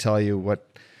I can't tell you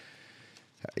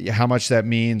how much that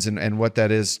means and what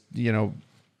that is. You know,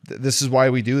 this is why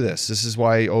we do this. This is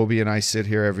why Obi and I sit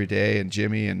here every day, and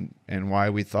Jimmy, and why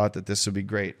we thought that this would be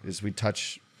great, is we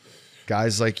touch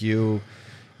guys like you,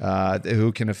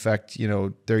 who can affect, you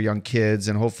know, their young kids,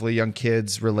 and hopefully young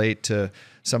kids relate to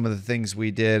some of the things we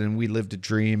did, and we lived a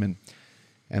dream,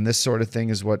 and this sort of thing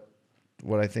is what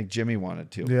I think Jimmy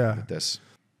wanted to. With this.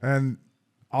 And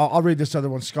I'll read this other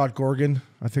one, Scott Gorgon.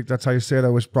 I think that's how you say it. I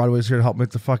wish Broadway was here to help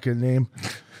make the fucking name.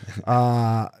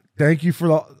 Thank you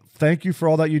for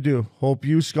all that you do. Hope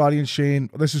you, Scotty, and Shane.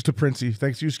 This is to Princey.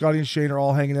 Thanks, you, Scotty, and Shane are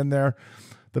all hanging in there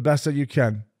the best that you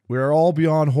can. We are all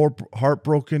beyond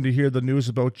heartbroken to hear the news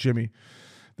about Jimmy.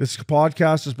 This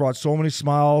podcast has brought so many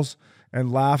smiles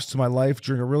and laughs to my life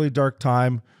during a really dark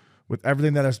time with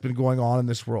everything that has been going on in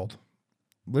this world.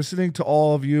 Listening to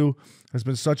all of you has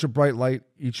been such a bright light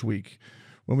each week.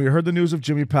 When we heard the news of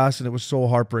Jimmy passing, it was so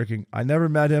heartbreaking. I never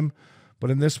met him,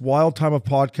 but in this wild time of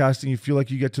podcasting, you feel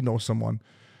like you get to know someone.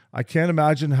 I can't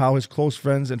imagine how his close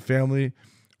friends and family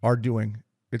are doing.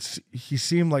 He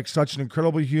seemed like such an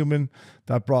incredible human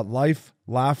that brought life,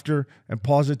 laughter, and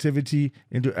positivity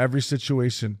into every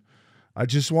situation. I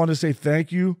just want to say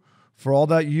thank you for all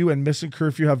that you and Missing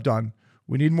Curfew have done.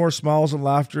 We need more smiles and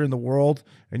laughter in the world,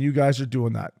 and you guys are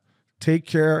doing that. Take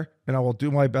care, and I will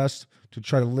do my best to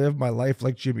try to live my life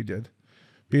like Jimmy did,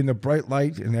 being the bright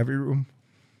light in every room.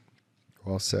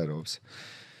 Well said, Obes.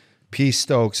 P.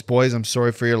 Stokes, boys, I'm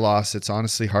sorry for your loss. It's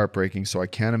honestly heartbreaking, so I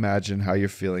can't imagine how you're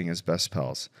feeling as best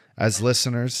pals. As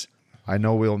listeners, I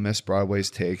know we'll miss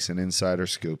Broadway's takes and insider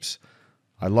scoops.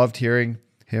 I loved hearing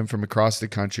him from across the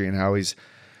country and how he's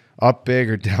up big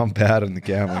or down bad on the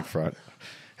gambling front.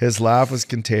 His laugh was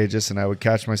contagious, and I would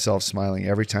catch myself smiling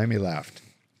every time he laughed.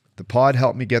 The pod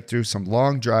helped me get through some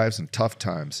long drives and tough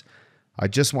times. I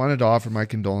just wanted to offer my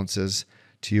condolences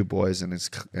to you boys and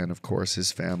of course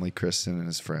his family, Kristen and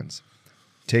his friends.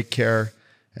 Take care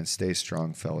and stay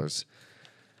strong, fellas.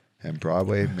 And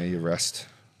Broadway, may you rest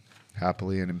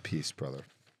happily and in peace, brother.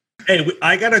 Hey,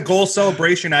 I got a goal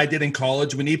celebration I did in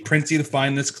college. We need Princey to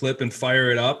find this clip and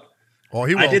fire it up. Oh,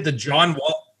 he will. I did the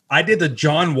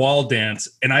John Wall dance,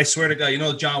 and I swear to God, you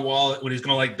know John Wall when he's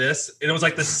going like this? And it was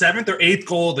like the 7th or 8th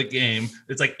goal of the game.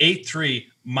 It's like 8-3.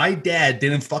 My dad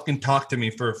didn't fucking talk to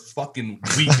me for a fucking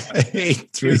week.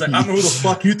 He was like, I don't know who the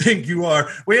fuck you think you are.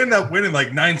 We ended up winning like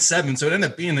 9-7, so it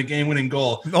ended up being the game-winning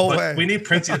goal. No way. We need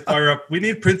Princey to fire up. We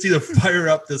need Princey to fire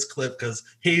up this clip because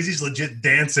Hazy's legit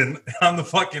dancing on the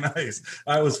fucking ice.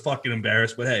 I was fucking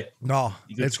embarrassed, but hey,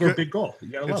 you can score a big goal.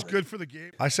 You gotta love it. It's good for the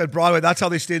game. I said Broadway. That's how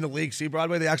they stay in the league. See,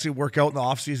 Broadway, they actually work out in the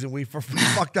offseason. We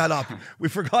fucked that up. We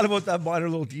forgot about that minor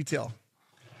little detail.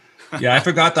 Yeah, I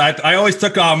forgot that. I always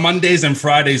took Mondays and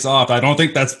Fridays off. I don't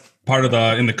think that's part of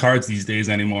in the cards these days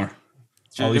anymore.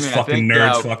 All these fucking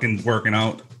nerds fucking working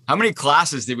out. How many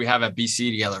classes did we have at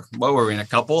BC together? What were we in? A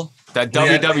couple? That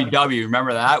WWW,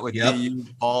 remember that? With you,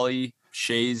 Paulie,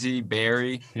 Shazy,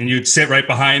 Barry. And you'd sit right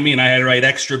behind me, and I had to write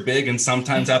extra big, and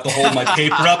sometimes I have to hold my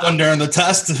paper up during the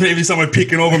test. Maybe someone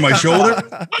peeking over my shoulder.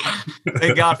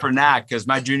 Thank God for Nat, because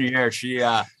my junior year, she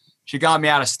got me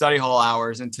out of study hall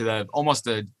hours into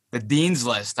the dean's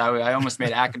list. I almost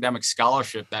made academic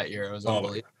scholarship that year. It was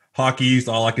unbelievable. Hockey East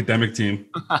all academic team.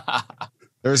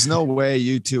 There's no way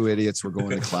you two idiots were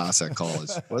going to class at college,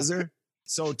 was there?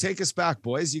 So take us back,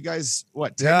 boys. You guys,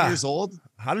 10 years old?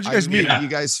 How did you guys meet? You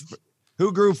guys,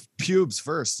 who grew pubes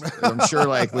first? I'm sure,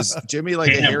 was Jimmy a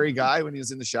hairy guy when he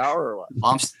was in the shower or what?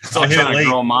 I'm still trying to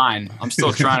grow mine. I'm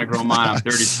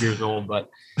 32 years old, but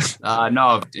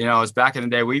no, it was back in the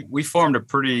day. We formed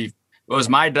it was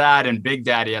my dad and Big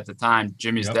Daddy at the time,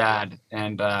 Jimmy's dad.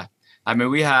 And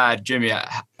we had Jimmy,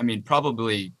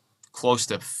 probably close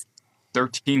to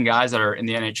 13 guys that are in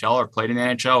the NHL or played in the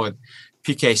NHL with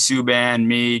PK Subban,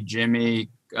 me, Jimmy,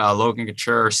 Logan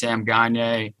Couture, Sam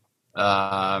Gagne,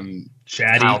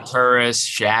 Shaddy. Kyle Turris,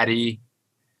 Shaddy.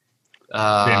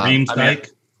 Van Riemsdyk.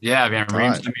 Van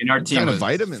Riemsdyk. Our team what kind of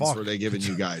vitamins were they giving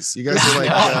you guys? You guys are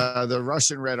like the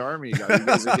Russian Red Army guys. You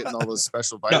guys are getting all those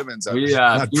special vitamins. We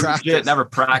never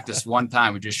practiced one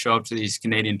time. We just show up to these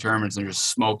Canadian tournaments and just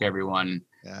smoke everyone.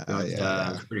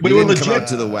 We were legit come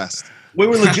to the West. We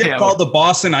were legit called the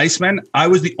Boston Icemen. I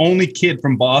was the only kid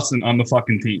from Boston on the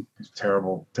fucking team.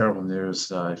 Terrible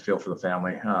news. I feel for the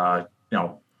family.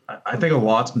 I think a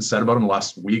lot's been said about him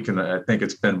last week, and I think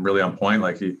it's been really on point.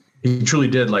 He truly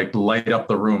did light up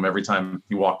the room every time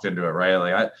he walked into it,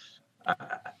 right? I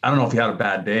don't know if he had a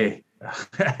bad day.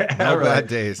 No bad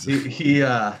days.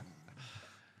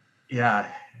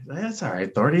 That's all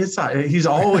right, Thorny. It's all right. He's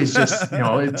always just,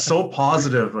 it's so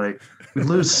positive. Like we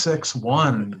lose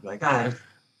 6-1. Like,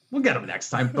 we'll get him next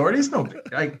time, Thorny. It's no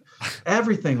big. Like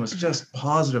everything was just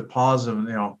positive.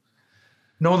 And,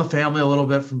 knowing the family a little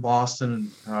bit from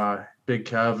Boston and Big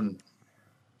Kev and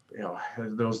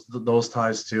those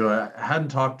ties too. I hadn't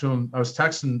talked to him. I was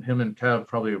texting him and Kev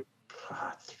probably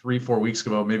 3-4 weeks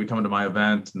ago, maybe coming to my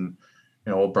event, and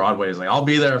old Broadway is like, I'll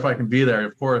be there if I can be there.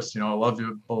 Of course, I love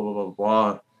you. Blah blah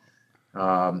blah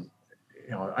blah.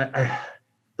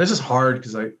 This is hard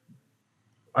because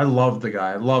I love the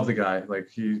guy. I love the guy. Like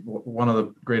he's one of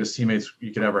the greatest teammates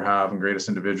you could ever have and greatest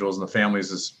individuals. And the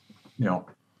families is,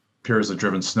 pure as the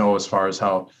driven snow as far as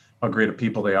how great of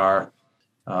people they are.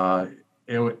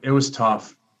 It was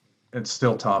tough. It's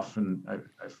still tough. And I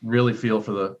really feel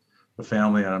for the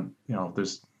family. And,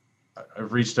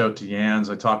 I've reached out to Jans.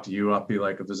 I talked to you, Uppy,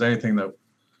 like if there's anything that,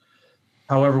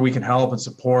 however we can help and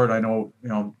support. I know,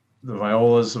 the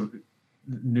Violas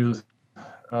knew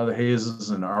the Hayes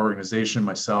and our organization,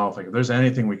 myself, like if there's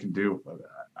anything we can do,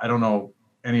 I don't know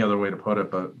any other way to put it,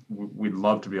 but we'd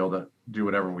love to be able to do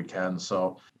whatever we can.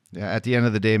 So yeah, at the end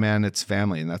of the day, man, it's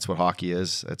family, and that's what hockey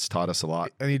is. It's taught us a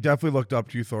lot. And he definitely looked up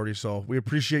to you, Thordy, so we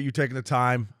appreciate you taking the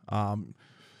time.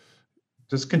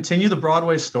 Just continue the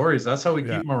Broadway stories. That's how we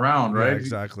keep them around, right? Yeah,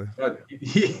 exactly. But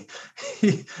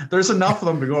there's enough of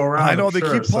them to go around. I know they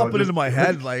keep popping into my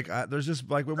head. Like there's just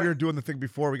like when we were doing the thing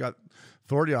before we got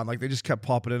Thordy on, like they just kept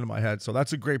popping into my head. So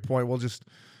that's a great point. We'll just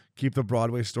keep the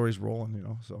Broadway stories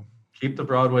rolling, so. Keep the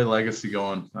Broadway legacy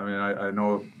going. I mean, I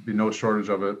know there'll be no shortage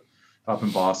of it up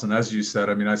in Boston. As you said,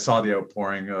 I mean, I saw the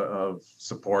outpouring of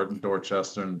support in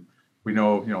Dorchester, and we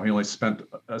know, he only spent,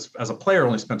 as a player,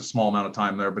 only spent a small amount of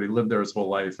time there, but he lived there his whole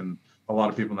life. And a lot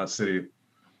of people in that city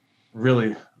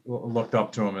really looked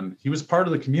up to him. And he was part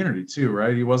of the community too,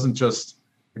 right? He wasn't just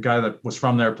a guy that was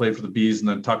from there, played for the Bees, and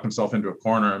then tucked himself into a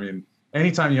corner. I mean,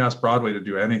 anytime you ask Broadway to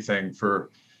do anything for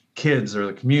kids or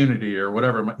the community or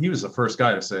whatever, he was the first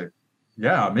guy to say,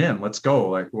 yeah, I'm in, let's go.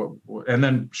 Like, and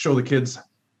then show the kids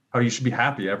how you should be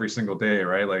happy every single day,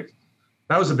 right? Like,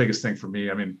 that was the biggest thing for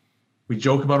me. I mean, we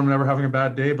joke about him never having a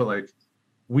bad day, but like,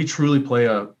 we truly play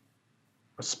a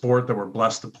sport that we're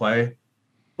blessed to play,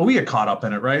 but we get caught up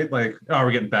in it, right? Like, oh,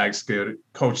 we're getting bag scared,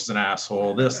 coach is an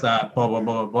asshole, this, that, blah, blah,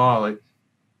 blah, blah. Like,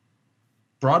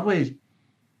 Broadway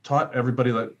taught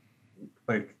everybody that,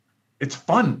 like, it's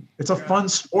fun. It's a fun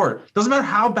sport. Doesn't matter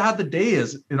how bad the day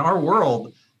is in our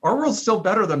world. Our world's still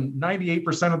better than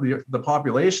 98% of the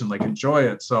population. Like, enjoy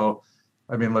it. So,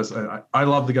 I mean, listen, I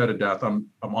love the guy to death. I'm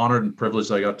honored and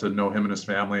privileged I got to know him and his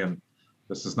family. And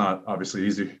this is not obviously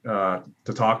easy to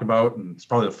talk about. And it's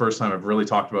probably the first time I've really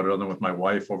talked about it other than with my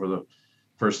wife over the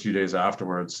first few days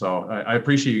afterwards. So I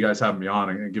appreciate you guys having me on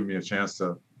and giving me a chance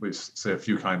to at least say a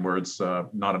few kind words.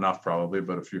 Not enough probably,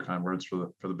 but a few kind words for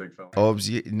the big fella. Obes,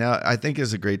 now I think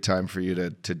is a great time for you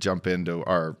to jump into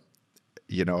our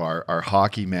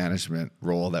hockey management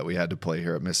role that we had to play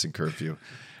here at Missing Curfew.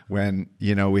 When,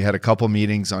 we had a couple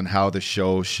meetings on how the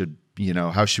show should,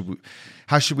 how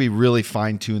should we really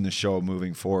fine tune the show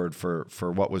moving forward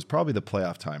for what was probably the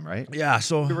playoff time, right? Yeah.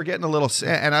 So we were getting a little,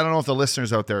 and I don't know if the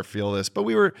listeners out there feel this, but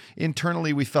we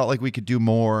felt like we could do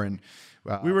more. And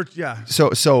we were, yeah.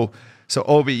 So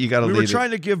Obi, you got to lead. We were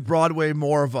trying to give Broadway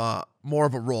more of a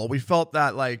role. We felt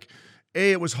that like,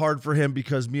 it was hard for him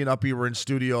because me and Uppy were in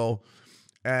studio.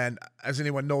 And as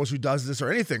anyone knows who does this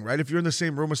or anything, right? If you're in the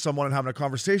same room with someone and having a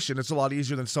conversation, it's a lot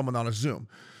easier than someone on a Zoom.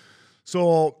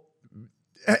 So,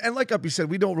 and like Uppy said,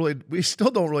 we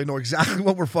still don't really know exactly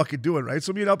what we're fucking doing, right?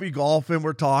 So me and Uppy golfing,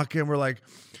 we're talking, we're like,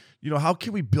 how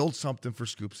can we build something for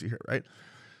Scoopsy here, right?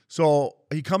 So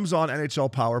he comes on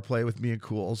NHL Power Play with me and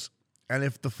Cools, and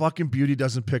if the fucking beauty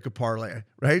doesn't pick a parlay,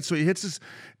 right? So he hits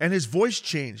his voice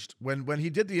changed when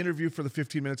he did the interview for the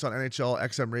 15 minutes on NHL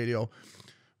XM radio.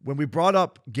 When we brought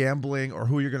up gambling or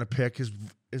who you're going to pick, his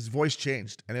voice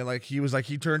changed. And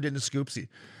he turned into Scoopsy.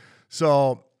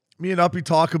 So me and Uppy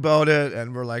talk about it,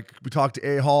 and we talked to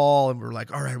A-Hall, and we're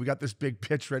like, all right, we got this big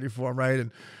pitch ready for him, right?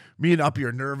 And me and Uppy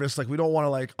are nervous. Like, we don't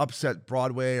want to upset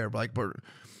Broadway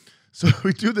so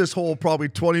we do this whole probably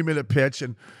 20-minute pitch,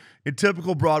 and in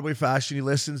typical Broadway fashion, he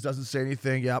listens, doesn't say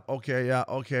anything. Yep, okay, yeah,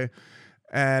 okay.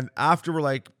 And after we're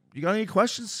like, you got any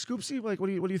questions, Scoopsy? Like, what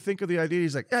do you think of the idea?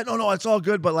 He's like, yeah, no, it's all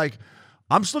good, but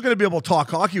I'm still going to be able to talk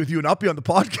hockey with you and Uppy on the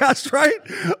podcast, right?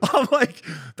 I'm like,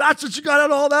 that's what you got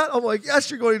out of all that? I'm like, yes,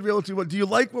 you're going to be able to, but do you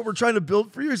like what we're trying to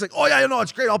build for you? He's like, oh yeah, no,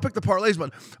 it's great. I'll pick the parlays,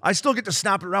 but I still get to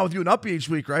snap it around with you and Uppy each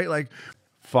week, right? Like,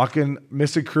 fucking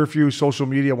Missing Curfew social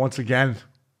media once again.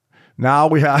 Now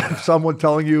we have someone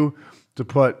telling you to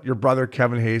put your brother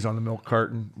Kevin Hayes on the milk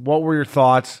carton. What were your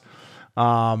thoughts?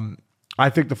 I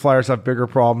think the Flyers have bigger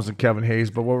problems than Kevin Hayes.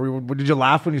 But what did you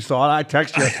laugh when you saw it? I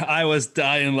texted you. I was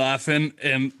dying laughing,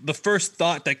 and the first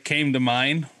thought that came to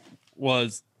mind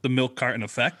was the milk carton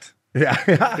effect. Yeah.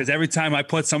 Because every time I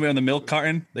put somebody on the milk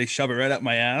carton, they shove it right up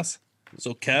my ass.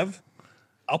 So, Kev,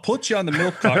 I'll put you on the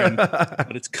milk carton,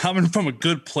 but it's coming from a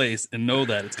good place, and know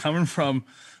that. It's coming from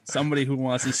somebody who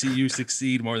wants to see you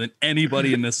succeed more than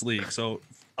anybody in this league. So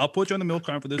I'll put you on the milk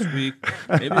carton for this week.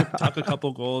 Maybe I'll tuck a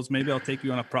couple goals. Maybe I'll take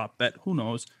you on a prop bet. Who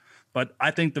knows? But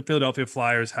I think the Philadelphia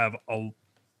Flyers have a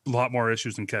lot more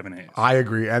issues than Kevin Hayes. I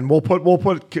agree, and we'll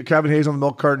put Kevin Hayes on the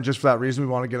milk carton just for that reason. We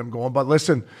want to get him going. But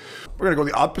listen, we're gonna go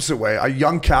the opposite way. A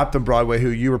young captain, Broadway, who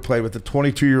you were playing with, the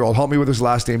 22-year-old. Help me with his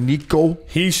last name. Nico.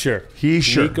 Hischier.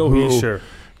 Nico Hischier.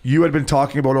 You had been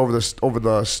talking about over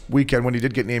the weekend when he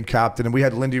did get named captain, and we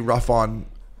had Lindy Ruff on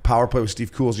Power Play with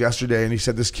Steve Cools yesterday, and he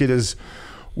said this kid is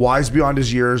wise beyond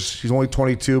his years. He's only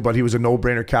 22, but he was a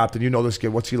no-brainer captain. You know this kid.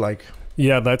 What's he like?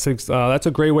 Yeah, that's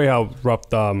a great way how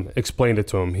Rupp explained it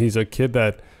to him. He's a kid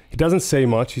that he doesn't say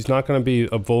much. He's not going to be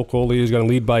a vocal leader. He's going to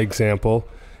lead by example,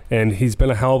 and he's been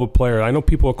a hell of a player. I know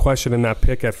people were questioning that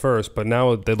pick at first, but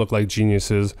now they look like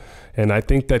geniuses, and I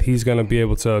think that he's going to be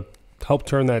able to help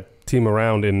turn that team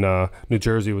around in New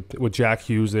Jersey with Jack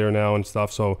Hughes there now and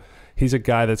stuff. So he's a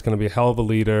guy that's going to be a hell of a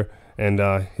leader.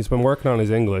 And he's been working on his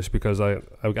English because I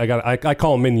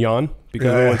call him Mignon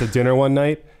because we went to dinner one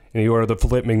night and he ordered the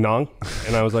filet mignon,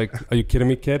 and I was like, "Are you kidding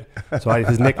me, kid?" So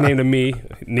his nickname to me,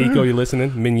 Nico, you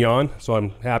listening? Mignon. So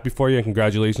I'm happy for you and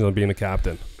congratulations on being a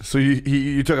captain. So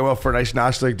you took him out for a nice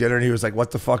National League dinner and he was like,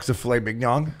 "What the fuck's a filet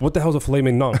mignon?" What the hell's a filet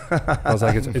mignon? I was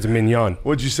like, "It's a mignon."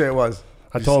 What'd you say it was?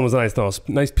 I told him it was nice. No, it's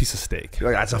a nice piece of steak.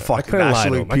 Like, that's a fucking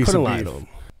National League piece of beef. I couldn't lie to him.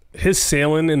 His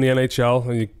sailing in the NHL,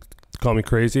 and you call me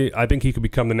crazy, I think he could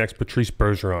become the next Patrice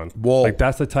Bergeron. Whoa. Like,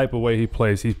 that's the type of way he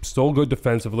plays. He's so good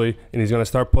defensively, and he's going to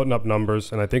start putting up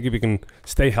numbers. And I think if he can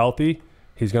stay healthy,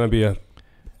 he's going to be a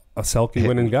Selke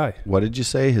winning guy. What did you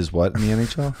say? His what in the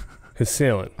NHL? His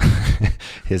sailing.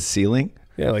 His ceiling?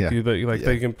 Yeah,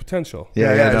 taking potential.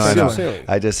 Yeah, no.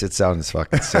 It sounds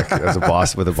fucking sick as a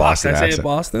boss with a Boston accent. Say it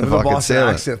Boston? With a Boston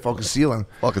accent, fucking ceiling.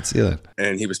 Fucking ceiling.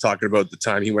 And he was talking about the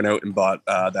time he went out and bought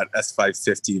that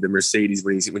S550, the Mercedes,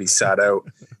 when he sat out.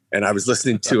 And I was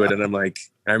listening to it, and I'm like,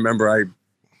 I remember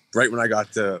right when I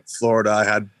got to Florida,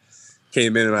 I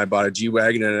came in and I bought a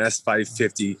G-Wagon and an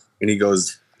S550, and he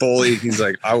goes, "Bully," he's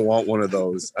like, "I want one of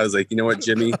those." I was like, "You know what,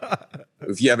 Jimmy?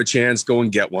 If you have a chance, go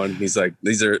and get one." He's like,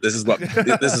 this is what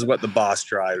the boss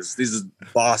drives. These is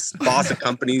boss of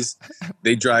companies.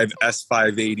 They drive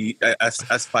S580,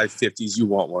 S550s. You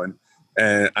want one?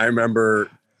 And I remember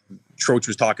Troach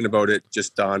was talking about it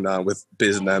just on with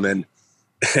Biz and them,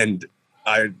 and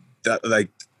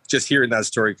just hearing that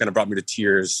story kind of brought me to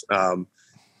tears.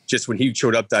 Just when he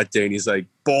showed up that day, and he's like,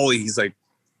 "Bully," he's like,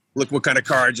 "Look what kind of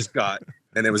car I just got."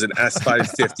 And it was an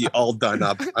S550 all done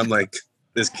up. I'm like,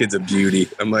 this kid's a beauty.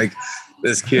 I'm like,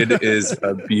 this kid is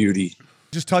a beauty.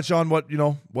 Just touch on what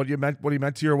he meant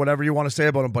to you, or whatever you want to say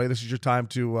about him, buddy. This is your time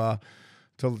to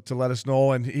let us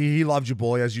know. And he loved you,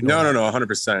 Bully, as you know. No,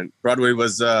 100%. Broadway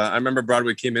was. I remember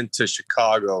Broadway came into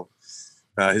Chicago.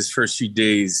 His first few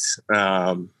days,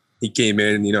 he came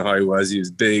in. You know how he was. He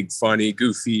was big, funny,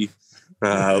 goofy,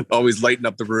 always lighting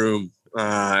up the room.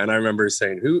 And I remember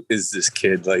saying, "Who is this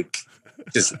kid?" Like,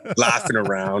 just laughing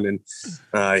around, and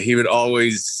he would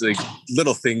always, like,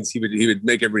 little things, he would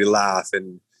make everybody laugh,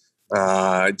 and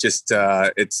it's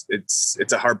a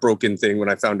heartbroken thing when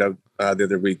I found out the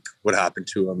other week what happened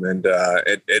to him, and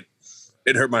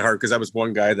it hurt my heart because I was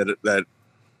one guy that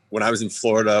when I was in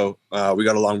Florida, we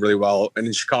got along really well, and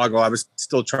in Chicago I was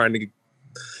still trying to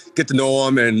get to know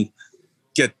him and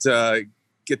get to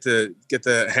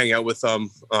hang out with them.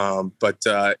 But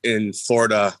in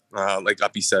Florida, like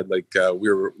Uppy said, like we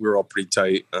were all pretty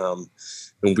tight,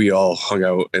 and we all hung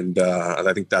out. And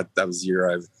I think that was the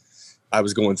year I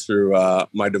was going through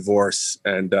my divorce,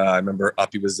 and I remember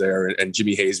Uppy was there, and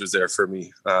Jimmy Hayes was there for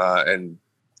me, and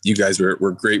you guys were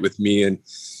great with me and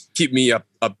keep me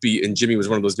upbeat. And Jimmy was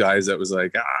one of those guys that was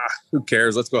like, who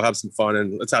cares? Let's go have some fun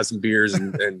and let's have some beers,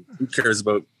 and who cares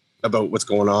about what's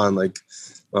going on? Like.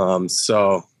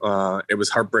 So it was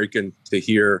heartbreaking to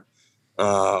hear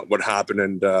what happened,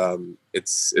 and it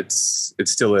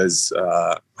still is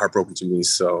heartbroken to me.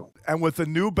 So, and with a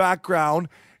new background,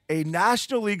 a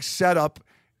National League setup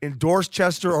in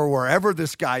Dorchester or wherever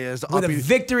this guy is, with a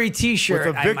victory T-shirt,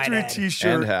 with a victory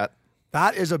T-shirt and hat.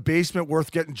 That is a basement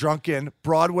worth getting drunk in.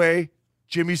 Broadway,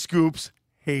 Jimmy Scoops,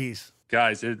 Hayes.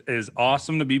 Guys, it is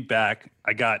awesome to be back.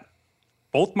 I got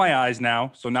both my eyes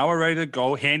now. So now we're ready to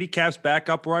go. Handicap's back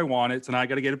up where I want it. So now I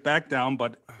got to get it back down.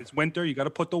 But it's winter. You got to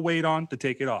put the weight on to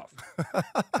take it off.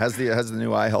 Has the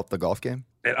new eye helped the golf game?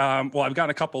 Well, I've gotten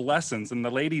a couple lessons, and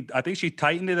the lady, I think she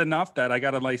tightened it enough that I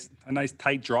got a nice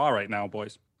tight draw right now,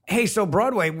 boys. Hey, so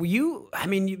Broadway, you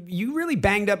really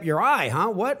banged up your eye, huh?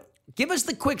 What? Give us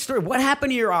the quick story. What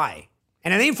happened to your eye?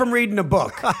 And it ain't from reading a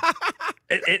book.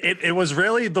 It was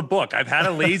really the book. I've had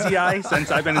a lazy eye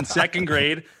since I've been in second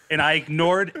grade, and I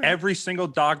ignored every single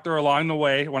doctor along the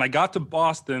way. When I got to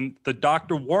Boston, the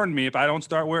doctor warned me if I don't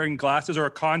start wearing glasses or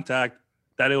a contact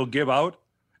that it'll give out.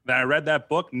 Then I read that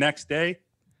book. Next day,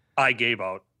 I gave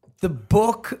out. The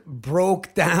book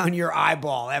broke down your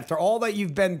eyeball. After all that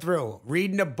you've been through,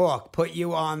 reading a book put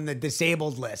you on the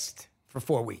disabled list for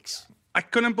 4 weeks. I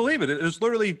couldn't believe it.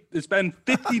 It's been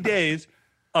 50 days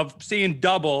of seeing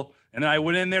double. And then I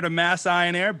went in there to Mass Eye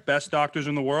and Air, best doctors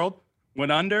in the world,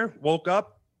 went under, woke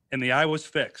up, and the eye was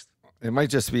fixed. It might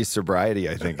just be sobriety,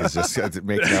 I think, is just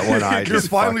making that one eye. You're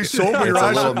finally sober. It's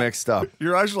a little mixed up.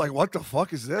 Your eyes are like, what the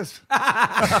fuck is this?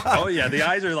 Oh, yeah. The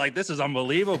eyes are like, this is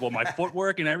unbelievable. My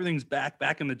footwork and everything's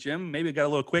back in the gym. Maybe I got a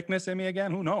little quickness in me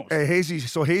again. Who knows? Hey, Hazy.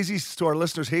 So Hazy, to our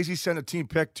listeners, Hazy sent a team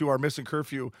pic to our missing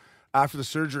curfew after the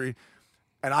surgery.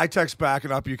 And I text back,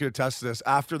 and up, you can attest to this.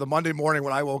 After the Monday morning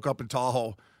when I woke up in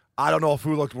Tahoe, I don't know if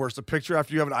who looked worse, the picture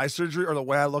after you have an eye surgery or the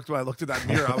way I looked when I looked in that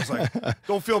mirror. I was like,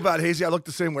 don't feel bad, Hazy. I look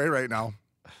the same way right now.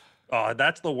 Oh,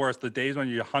 that's the worst. The days when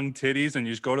you hung titties and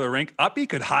you just go to the rink. Uppy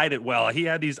could hide it well. He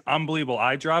had these unbelievable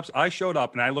eye drops. I showed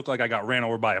up, and I looked like I got ran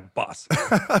over by a bus.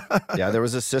 Yeah, there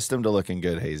was a system to looking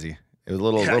good, Hazy. It was a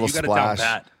little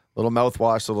splash, little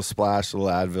mouthwash, little splash, little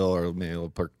Advil, or maybe a little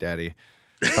Perk Daddy.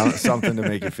 Something to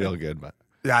make you feel good, but.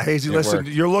 Yeah, Hazy, listen,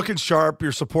 you're looking sharp.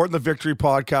 You're supporting the Victory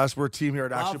Podcast. We're a team here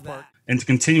at Action Park. And to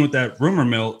continue with that rumor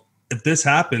mill, if this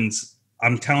happens,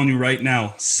 I'm telling you right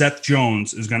now, Seth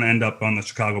Jones is going to end up on the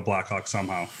Chicago Blackhawks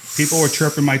somehow. People were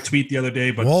chirping my tweet the other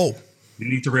day, but you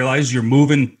need to realize you're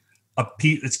moving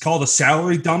it's called a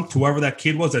salary dump to whoever that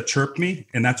kid was that chirped me,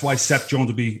 and that's why Seth Jones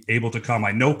will be able to come.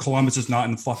 I know Columbus is not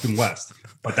in the fucking West,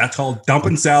 but that's called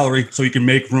dumping salary so you can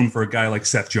make room for a guy like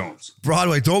Seth Jones.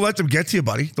 Broadway, don't let them get to you,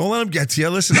 buddy. Don't let them get to you.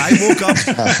 Listen, I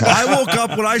woke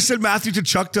up when I said Matthew to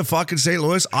Chuck to fucking St.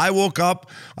 Louis. I woke up.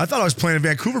 I thought I was playing in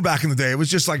Vancouver back in the day. It was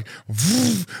just like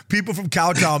people from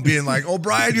Cowtown being like, "Oh,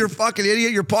 Brian, you're a fucking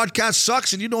idiot. Your podcast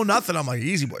sucks and you know nothing." I'm like,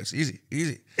 "Easy, boys. Easy."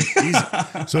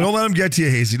 So don't let them get to you,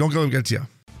 Hazy. Don't let them get to you.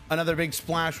 Another big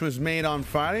splash was made on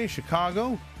Friday.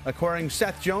 Chicago acquiring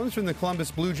Seth Jones from the Columbus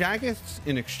Blue Jackets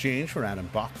in exchange for Adam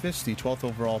Bachfist, the 12th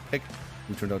overall pick,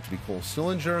 who turned out to be Cole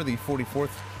Sillinger, the 44th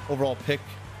overall pick,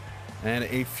 and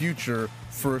a future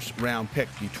first-round pick.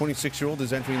 The 26-year-old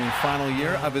is entering the final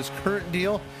year of his current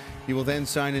deal. He will then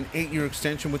sign an 8-year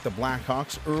extension with the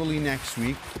Blackhawks early next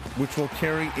week, which will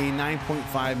carry a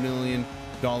 $9.5 million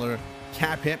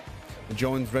cap hit.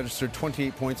 Jones registered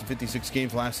 28 points in 56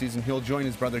 games last season. He'll join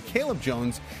his brother Caleb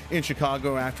Jones in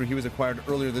Chicago after he was acquired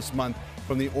earlier this month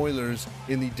from the Oilers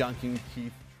in the Duncan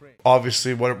Keith trade.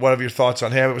 Obviously, what are your thoughts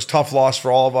on him? It was a tough loss for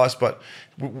all of us, but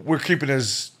we're keeping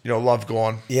his love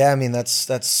going. Yeah, I mean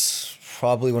that's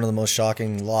probably one of the most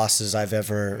shocking losses I've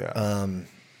ever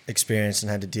experienced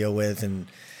and had to deal with, and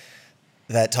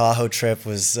that Tahoe trip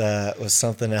was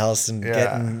something else, and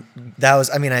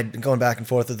I'd been going back and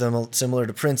forth with them similar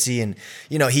to Princey, and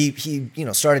he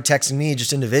started texting me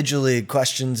just individually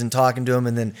questions and talking to him,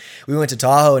 and then we went to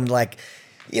Tahoe, and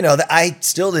I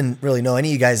still didn't really know any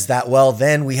of you guys that well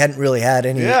then. We hadn't really had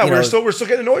any. Yeah, we're still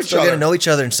getting to know each other. Getting to know each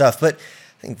other and stuff, but.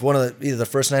 I think either the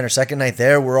first night or second night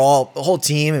there, we're all the whole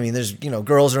team. I mean, there's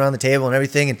girls around the table and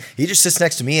everything, and he just sits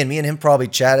next to me, and me and him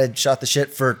probably shot the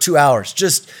shit for 2 hours,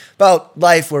 just about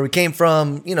life, where we came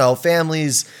from,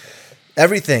 families,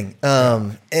 everything.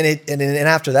 And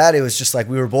after that, it was just like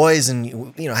we were boys,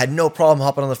 and had no problem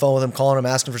hopping on the phone with him, calling him,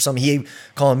 asking for something. He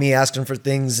calling me, asking for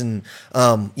things, and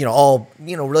all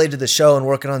related to the show and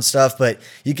working on stuff. But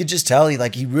you could just tell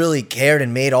he really cared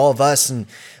and made all of us and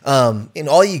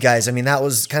all you guys. I mean, that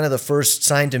was kind of the first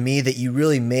sign to me that you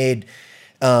really made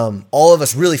all of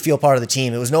us really feel part of the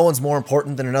team. It was no one's more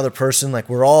important than another person. Like,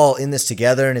 we're all in this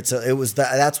together, and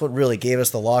that's what really gave us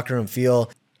the locker room feel.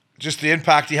 Just the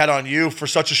impact he had on you for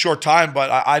such a short time, but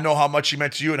I know how much he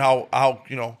meant to you and how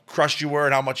crushed you were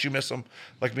and how much you miss him.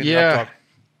 Like me and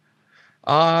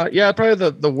Talk.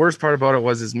 Probably the worst part about it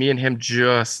was me and him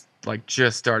just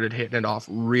started hitting it off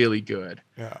really good.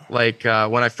 Yeah.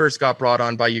 When I first got brought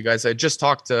on by you guys, I just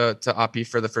talked to Uppy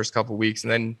for the first couple of weeks,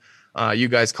 and then you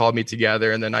guys called me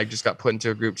together, and then I just got put into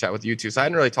a group chat with you two. So I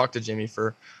hadn't really talked to Jimmy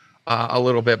for a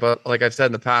little bit, but like I've said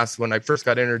in the past, when I first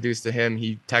got introduced to him,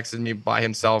 he texted me by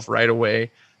himself right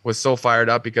away, was so fired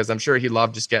up because I'm sure he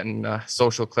loved just getting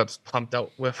social clips pumped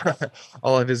out with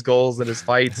all of his goals and his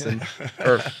fights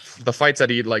or the fights that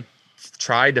he like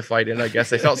tried to fight in. I guess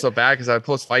they felt so bad because I would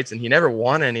post fights and he never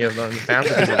won any of them. The fans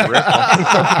would just rip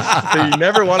him. So you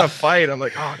never want to fight. I'm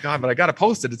like, oh God, but I got to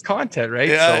post it. It's content, right?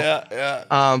 Yeah.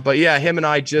 But yeah, him and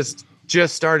I just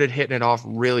started hitting it off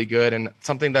really good. And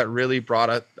something that really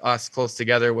brought us close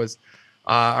together was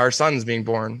our sons being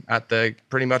born at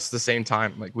pretty much the same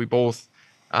time. Like we both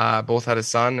had a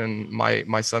son, and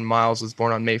my son Miles was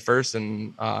born on May 1st,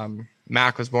 and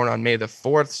Mac was born on May the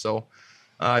 4th. So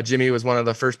Jimmy was one of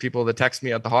the first people to text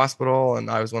me at the hospital, and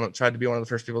I was tried to be one of the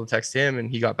first people to text him, and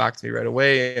he got back to me right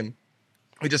away, and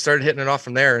we just started hitting it off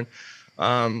from there.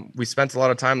 And we spent a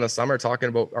lot of time in the summer talking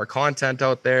about our content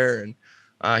out there, and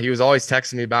he was always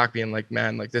texting me back, being like,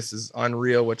 "Man, like this is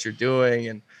unreal what you're doing,"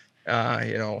 and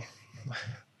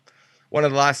one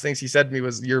of the last things he said to me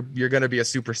was, you're going to be a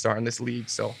superstar in this league.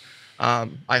 So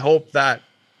I hope that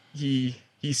he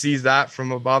sees that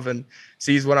from above and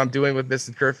sees what I'm doing with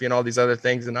Vincent Curfew and all these other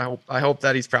things. And I hope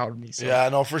that he's proud of me. So. Yeah,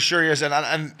 no, for sure he is.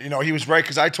 And he was right,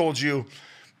 because I told you,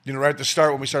 right at the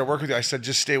start when we started working with you, I said,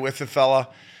 just stay with the fella.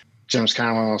 Jim's kind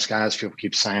of one of those guys people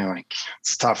keep saying, like,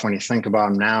 it's tough when you think about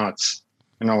him now. It's,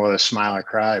 whether smile or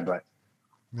cry, but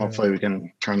hopefully we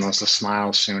can turn those to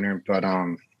smiles sooner. But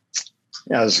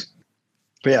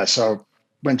so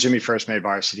when Jimmy first made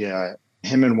varsity,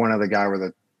 him and one other guy were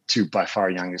the two by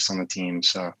far youngest on the team.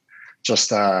 So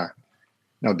just,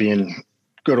 being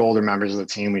good older members of the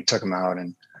team, we took him out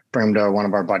and bring him to one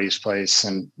of our buddies' place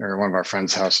or one of our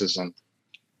friends' houses. And,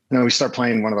 we start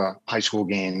playing one of the high school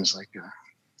games, like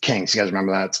Kings. You guys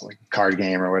remember that? It's like a card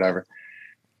game or whatever.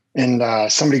 And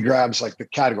somebody grabs like the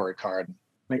category card.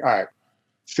 Like, all right,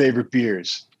 favorite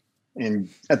beers. And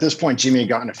at this point, Jimmy had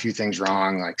gotten a few things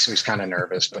wrong, so he's kind of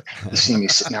nervous. But you see me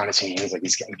sitting on his hands, like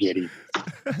he's getting giddy.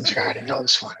 He's like, I didn't know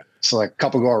this one. So a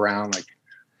couple go around, like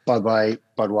Bud Light,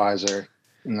 Budweiser,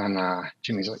 and then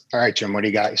Jimmy's like, "All right, Jim, what do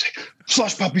you got?" He's like,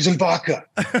 "Slush puppies and vodka."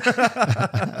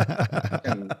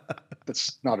 And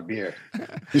that's not a beer.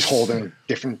 He's holding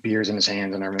different beers in his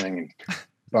hands and everything.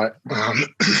 But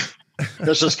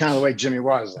that's just kind of the way Jimmy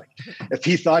was. Like, if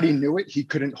he thought he knew it, he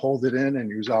couldn't hold it in,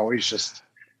 and he was always just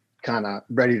kind of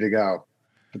ready to go.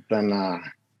 But then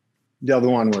the other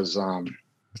one was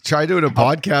try doing a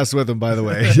podcast with him, by the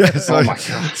way. Yeah, so, oh my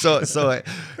God. So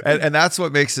and that's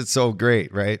what makes it so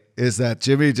great, right? Is that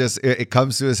Jimmy just it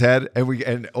comes to his head,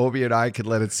 and Obi and I could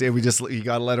let it see. You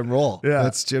got to let him roll. Yeah,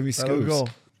 that's Jimmy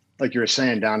Scoops. Like you were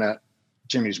saying, down at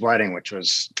Jimmy's wedding, which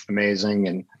was amazing,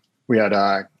 and we had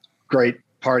a great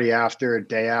party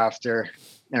day after,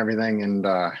 everything, and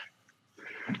I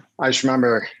just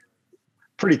remember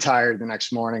pretty tired the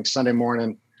next morning, Sunday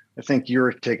morning. I think you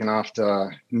were taking off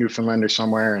to Newfoundland or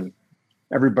somewhere, and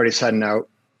everybody's heading out.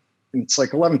 And it's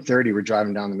like 11:30. We're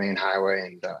driving down the main highway,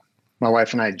 and my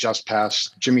wife and I just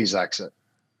passed Jimmy's exit,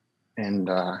 and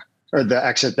or the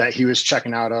exit that he was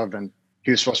checking out of, and he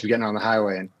was supposed to be getting on the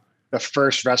highway. And the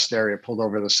first rest area pulled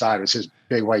over to the side was his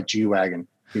big white G-Wagon.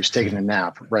 He was taking a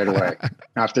nap right away.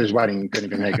 After his wedding, he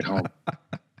couldn't even make it home.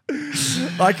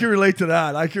 I can relate to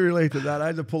that. I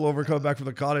had to pull over coming back from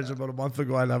the cottage about a month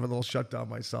ago. I had to have a little shutdown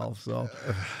myself. So,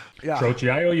 yeah. Trochi,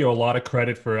 I owe you a lot of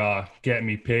credit for getting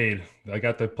me paid. I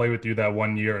got to play with you that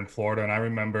 1 year in Florida, and I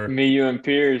remember me, you, and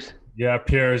Piers. Yeah,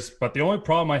 Piers. But the only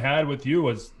problem I had with you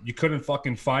was you couldn't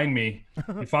fucking find me.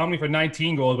 You found me for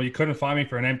 19 goals, but you couldn't find me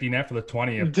for an empty net for the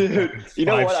 20th. Dude, you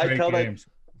know what?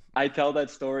 I tell that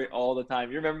story all the time.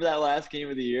 You remember that last game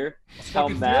of the year? How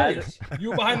mad furious.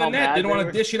 You were behind the net, didn't want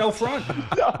to dish it out front.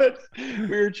 We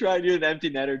were trying to do an empty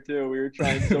netter too. We were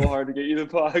trying so hard to get you the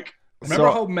puck.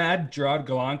 Remember how mad Gerard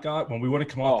Gallant got when we wouldn't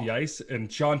come off the ice, and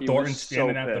Sean Thornton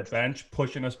standing at the bench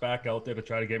pushing us back out there to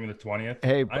try to get me the 20th?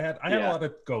 Hey, I had a lot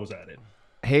of goes at it.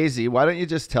 Hazy, why don't you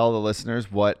just tell the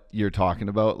listeners what you're talking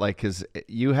about? Like, because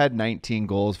you had 19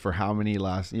 goals for how many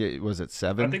last year? Was it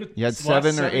 7? I think you had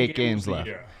 7 or 8 games left.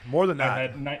 More than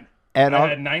that. I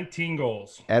had 19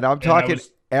 goals. And I'm talking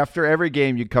after every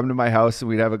game, you'd come to my house and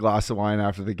we'd have a glass of wine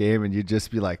after the game, and you'd just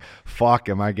be like, fuck,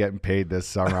 am I getting paid this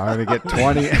summer? I'm going to get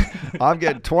 20. I'm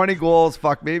getting 20 goals,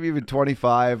 fuck, maybe even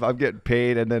 25. I'm getting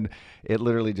paid. And then it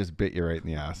literally just bit you right in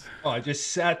the ass. Oh, I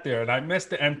just sat there and I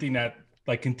missed the empty net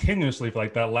like continuously for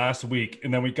like that last week.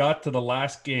 And then we got to the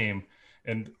last game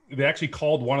and they actually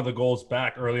called one of the goals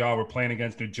back early on. We're playing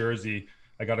against New Jersey.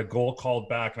 I got a goal called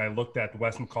back and I looked at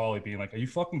Wes McCauley being like, are you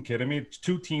fucking kidding me? It's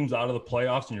 2 teams out of the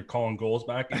playoffs and you're calling goals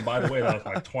back. And by the way, that was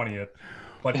my 20th.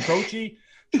 But Trochi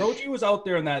was out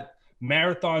there in that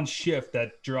marathon shift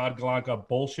that Gerard Gallant got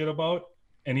bullshit about.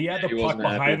 And he had the puck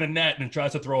behind the net and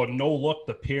tries to throw a no-look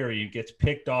to Perry. He gets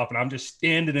picked off, and I'm just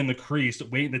standing in the crease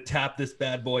waiting to tap this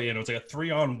bad boy in. It was like a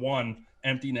 3-on-1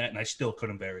 empty net, and I still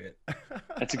couldn't bury it.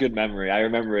 That's a good memory. I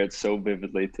remember it so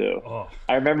vividly, too. Oh.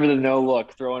 I remember the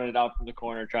no-look, throwing it out from the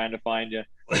corner, trying to find you.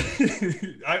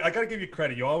 I got to give you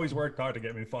credit. You always worked hard to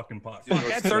get me fucking pucks. I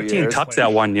had 13 tucks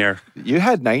that one year. You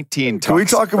had 19 tucks. Can we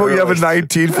talk about you having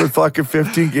 19 for fucking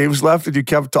 15 games left and you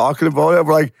kept talking about it?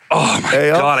 We're like, oh my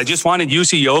God, I just wanted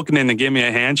UC Jokinen to give me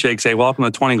a handshake, say, welcome to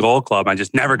the 20 goal club. I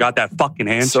just never got that fucking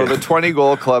handshake. So the 20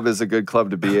 goal club is a good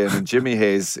club to be in. And Jimmy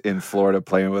Hayes in Florida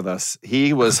playing with us,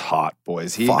 he was hot,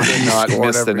 boys. He did not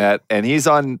miss the net. And he's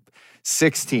on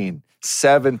 16,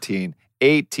 17,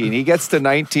 18. He gets to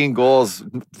 19 goals,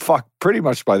 pretty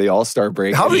much by the All-Star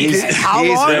break. How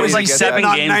long? There was like 7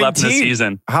 games left in the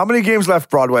season. How many games left,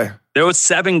 Broadway? There was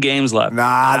 7 games left.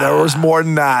 Nah, there was more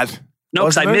than that. No,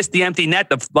 because I missed the empty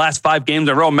net the last 5 games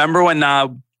in a row. Remember when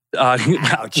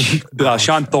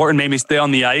Sean Thornton made me stay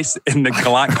on the ice and the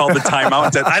Gallant called the timeout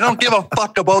and said, I don't give a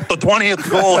fuck about the 20th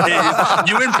goal, Hayes.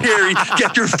 You and Perry,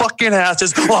 get your fucking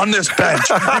asses on this bench.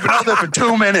 You've been out there for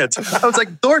 2 minutes. I was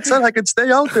like, Thort said I could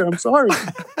stay out there. I'm sorry.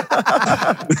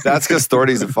 That's because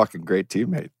Thorty's a fucking great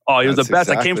teammate. Oh, he was the best.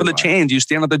 I came for the change. You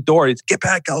stand at the door. He's get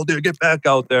back out there. Get back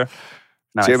out there.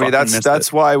 No, Jimmy,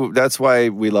 that's why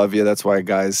we love you. That's why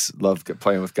guys love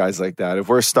playing with guys like that. If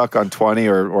we're stuck on 20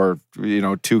 or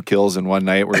 2 kills in one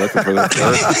night, we're looking for the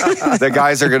third. The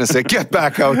guys are going to say, "Get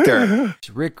back out there." It's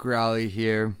Rick Rowley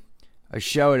here. A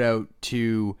shout out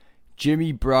to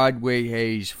Jimmy Broadway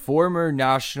Hayes, former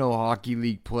National Hockey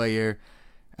League player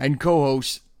and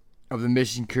co-host of the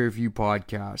Missing Curfew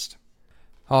podcast.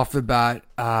 Off the bat,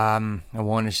 I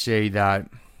want to say that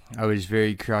I was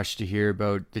very crushed to hear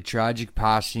about the tragic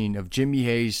passing of Jimmy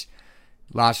Hayes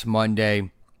last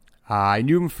Monday. I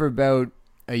knew him for about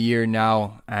a year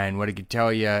now, and what I could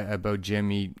tell you about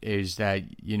Jimmy is that,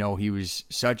 he was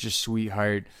such a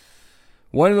sweetheart.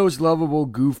 One of those lovable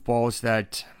goofballs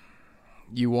that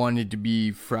you wanted to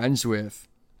be friends with.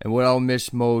 And what I'll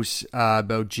miss most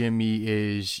about Jimmy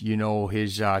is,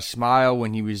 his smile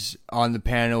when he was on the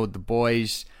panel with the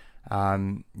boys,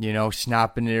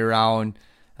 snapping it around.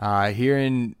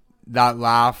 Hearing that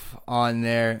laugh on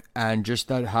there and just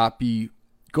that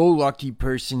happy-go-lucky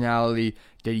personality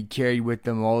that he carried with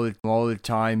him all the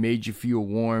time made you feel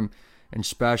warm and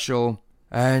special.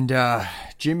 And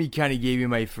Jimmy kind of gave me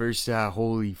my first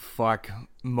holy fuck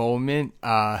moment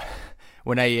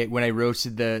when I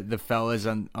roasted the fellas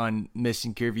on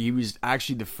Missing Curfew. He was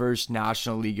actually the first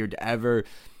National Leaguer to ever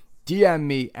DM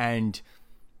me and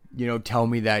tell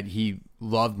me that he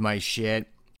loved my shit.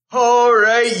 All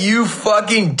right, you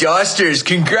fucking dusters.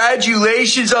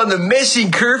 Congratulations on the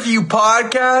Missing Curfew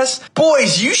podcast.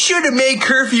 Boys, you should have made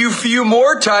curfew a few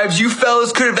more times. You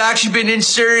fellas could have actually been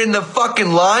inserted in the fucking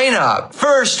lineup.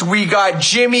 First, we got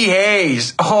Jimmy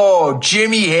Hayes. Oh,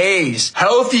 Jimmy Hayes.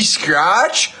 Healthy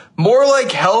scratch? More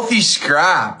like healthy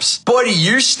scraps. Buddy,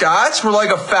 your stats were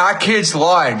like a fat kid's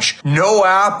lunch. No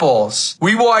apples.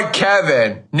 We want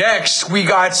Kevin. Next, we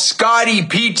got Scotty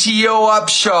PTO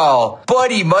Upshaw.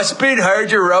 Buddy, must been hard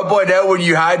to rub one out when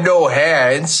you had no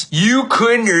hands. You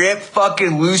couldn't rip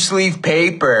fucking loose leaf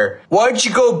paper. Why don't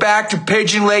you go back to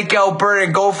Pigeon Lake, Alberta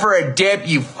and go for a dip,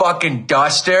 you fucking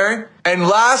duster? And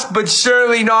last but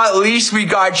certainly not least, we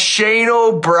got Shane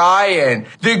O'Brien,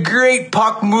 the great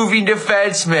puck-moving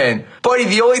defenseman. Buddy,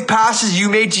 the only passes you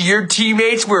made to your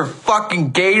teammates were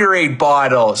fucking Gatorade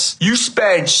bottles. You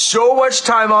spent so much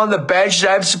time on the bench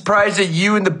that I'm surprised that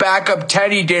you and the backup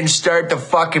Tenny didn't start the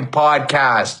fucking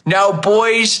podcast. Now,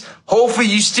 boys, hopefully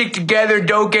you stick together and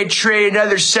don't get traded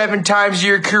another 7 times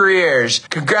your careers.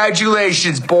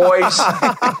 Congratulations, boys.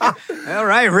 All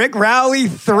right, Rick Rowley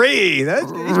 3. He's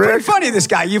pretty funny, this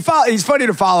guy. He's funny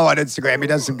to follow on Instagram. He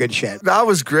does some good shit. That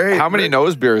was great. How many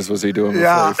nose beers was he doing?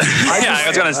 Yeah. I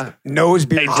was going to nose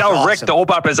beer. Hey, tell Rick to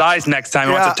open up his eyes next time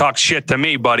he wants to talk shit to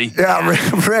me, buddy. Yeah,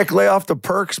 Rick, lay off the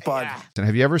perks, bud. And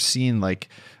have you ever seen like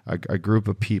a group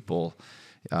of people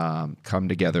come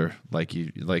together like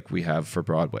we have for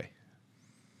Broadway?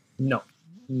 No,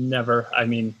 never. I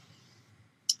mean,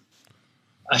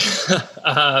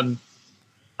 I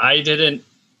didn't.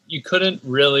 You couldn't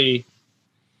really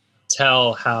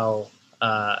tell how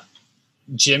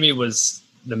Jimmy was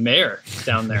the mayor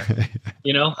down there.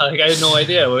 I had no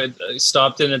idea. I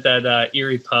stopped in at that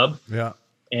Erie pub. Yeah.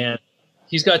 And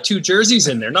he's got 2 jerseys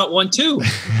in there, not 1, 2.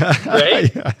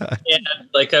 Right. And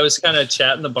I was kind of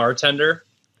chatting the bartender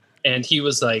and he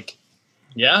was like,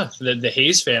 yeah, the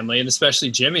Hayes family and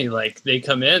especially Jimmy, they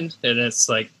come in and it's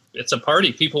it's a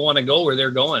party. People want to go where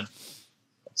they're going.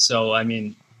 So, I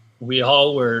mean, we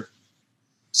all were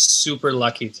super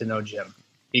lucky to know Jim.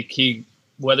 He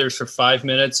whether it's for 5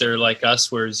 minutes or like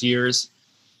us, where it's years,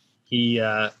 he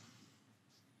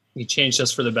changed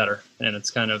us for the better, and it's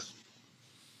kind of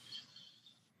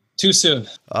too soon.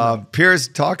 Piers,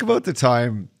 talk about the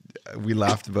time. We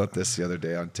laughed about this the other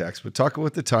day on text, but talk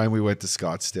about the time we went to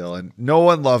Scottsdale, and no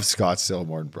one loved Scottsdale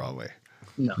more than Broadway.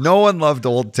 No one loved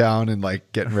Old Town and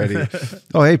like getting ready.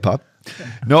 Oh, hey, pup.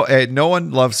 No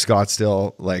one loved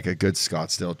Scottsdale like a good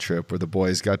Scottsdale trip where the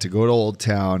boys got to go to Old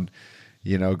Town,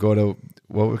 go to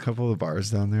what were a couple of the bars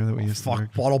down there that we used to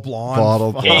work? Bottle Blonde.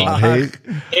 Bottle Blonde.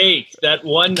 Cake. That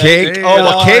one. Cake.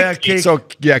 Cake. Cake. So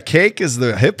Cake is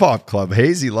the hip hop club.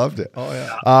 Hazy loved it. Oh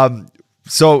yeah.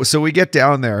 So we get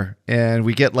down there and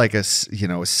we get like a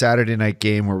Saturday night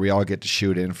game where we all get to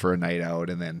shoot in for a night out,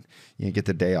 and then you get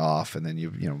the day off, and then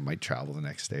you might travel the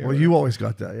next day. Well, you always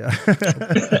got that,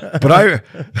 yeah.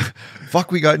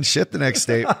 But we got in shit the next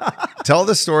day. Tell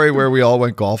the story where we all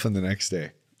went golfing the next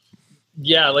day.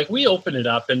 Yeah, like we open it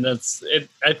up, and I'm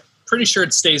pretty sure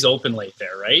it stays open late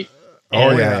there, right?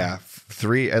 Oh yeah.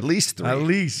 At least three. At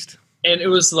least. And it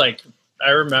was like,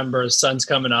 I remember the sun's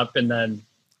coming up, and then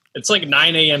it's like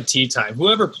 9 a.m. tee time.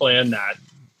 Whoever planned that,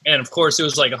 and of course it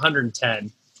was like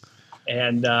 110,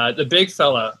 and the big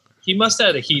fella, he must have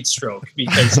had a heat stroke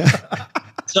because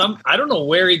I don't know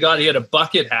where he got. He had a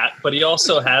bucket hat, but he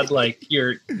also had like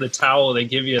the towel they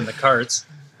give you in the carts,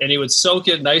 and he would soak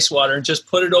it in ice water and just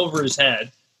put it over his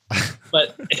head.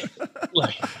 But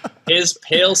like his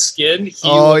pale skin,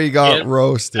 he got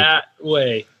roasted that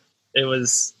way. It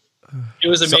was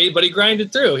amazing, but he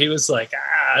grinded through. He was like,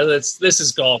 this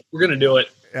is golf. We're gonna do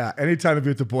it. Yeah, anytime to be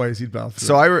with the boys, he'd bounce through.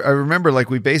 So I remember like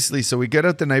we get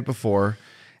out the night before.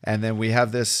 And then we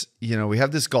have this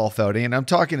golf outing, and I'm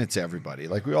talking it's everybody.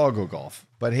 Like we all go golf,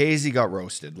 but Hazy got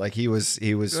roasted. Like he was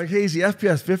like Hazy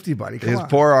FPS 50, buddy. Come his on.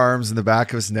 poor arms and the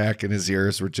back of his neck and his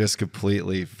ears were just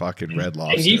completely fucking red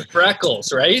lobster. And he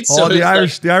freckles, right? Oh, the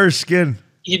Irish skin.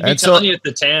 He'd be telling you at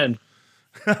the tan.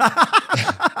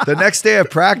 The next day of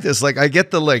practice, like I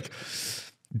get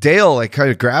Dale like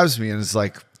kind of grabs me and is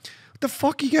like, the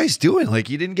fuck are you guys doing? Like,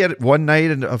 you didn't get one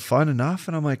night of fun enough?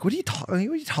 And I'm like, what are you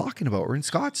talking about? We're in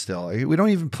Scottsdale. We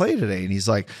don't even play today. And he's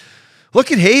like,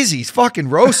 look at Hazy. He's fucking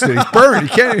roasted. He's burned.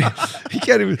 He can't even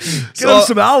get him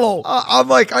some aloe. I'm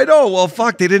like, I know. Well,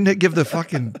 fuck. They didn't give the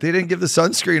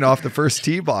sunscreen off the first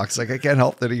tee box. Like, I can't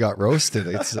help that he got roasted.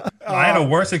 I had a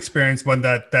worse experience when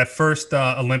that first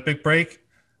Olympic break.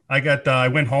 I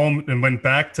went home and went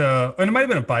back to, and it might have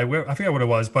been a bye. I forget what it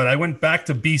was, but I went back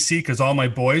to BC because all my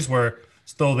boys were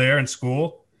still there in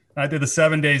school. I did the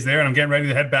 7 days there, and I'm getting ready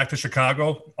to head back to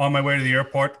Chicago. On my way to the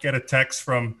airport, get a text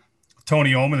from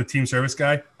Tony Oman, the team service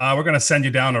guy. We're going to send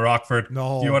you down to Rockford.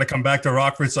 No. Do you want to come back to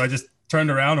Rockford? So I just turned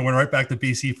around and went right back to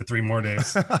BC for 3 more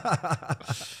days.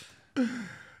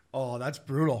 Oh, that's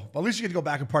brutal. But at least you get to go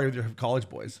back and party with your college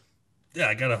boys. Yeah,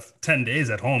 I got 10 days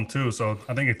at home too, so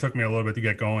I think it took me a little bit to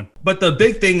get going. But the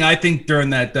big thing I think during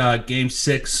that game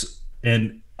 6,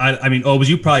 and I mean, Obes,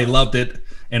 you probably loved it,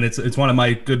 and it's one of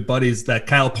my good buddies, that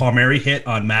Kyle Palmieri hit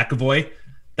on McAvoy.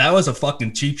 That was a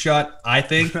fucking cheap shot, I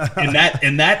think, and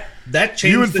that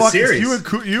changed the series. You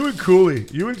and Cooley,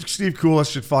 you and Steve Koulis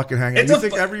should fucking hang out.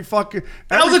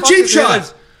 That was a cheap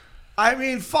shot. I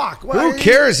mean, fuck. Who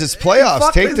cares? It's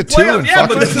playoffs. Take the 2 and fuck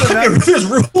it. There's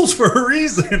rules for a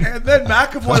reason. And then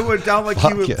McAvoy went down like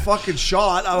he was fucking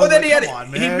shot. Well, then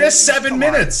he missed 7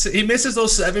 minutes. He misses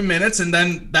those 7 minutes, and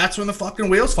then that's when the fucking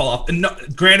wheels fall off. And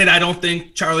granted, I don't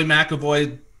think Charlie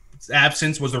McAvoy's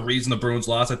absence was the reason the Bruins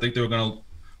lost. I think they were going to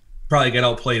probably get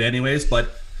outplayed anyways, but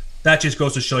that just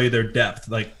goes to show you their depth.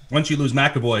 Like, once you lose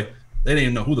McAvoy, they didn't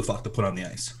even know who the fuck to put on the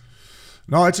ice.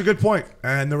 No, it's a good point.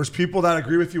 And there was people that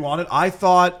agree with you on it. I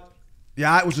thought,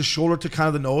 it was a shoulder to kind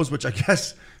of the nose, which I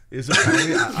guess is a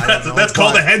penalty. I don't know. That's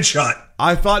called a headshot.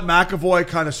 I thought McAvoy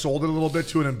kind of sold it a little bit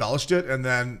to and embellished it, and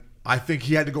then I think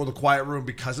he had to go to the quiet room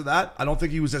because of that. I don't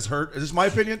think he was as hurt. Is this my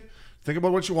opinion? Think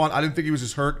about what you want. I didn't think he was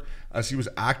as hurt as he was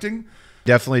acting.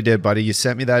 Definitely did, buddy. You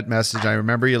sent me that message. I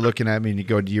remember you looking at me and you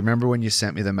go, do you remember when you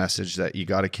sent me the message that you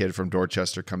got a kid from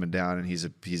Dorchester coming down, and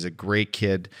he's a great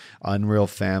kid, unreal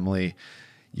family.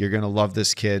 You're going to love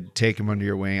this kid. Take him under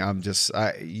your wing.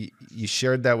 You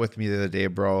shared that with me the other day,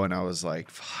 bro. And I was like,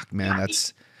 fuck, man,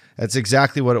 that's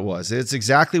exactly what it was. It's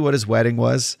exactly what his wedding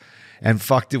was. And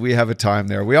fuck, did we have a time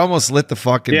there. We almost lit the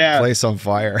fucking place on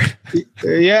fire.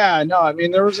 Yeah, no, I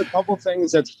mean, there was a couple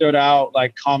things that stood out,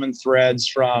 like common threads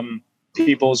from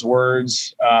people's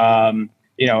words,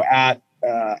 at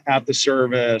the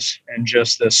service, and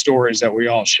just the stories that we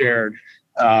all shared,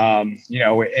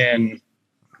 in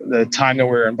the time that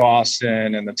we were in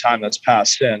Boston and the time that's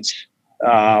passed since.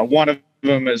 One of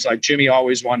them is like Jimmy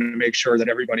always wanted to make sure that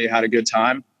everybody had a good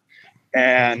time.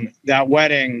 And that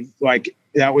wedding, like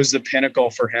that was the pinnacle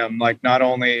for him. Like not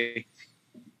only,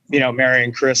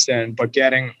 marrying Kristen, but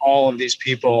getting all of these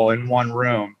people in one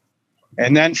room.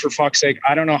 And then for fuck's sake,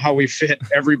 I don't know how we fit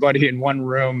everybody in one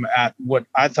room at what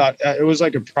I thought it was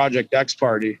like a Project X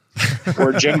party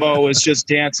where Jimbo was just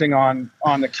dancing on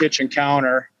the kitchen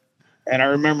counter. And I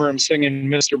remember him singing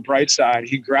Mr. Brightside.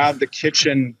 He grabbed the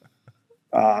kitchen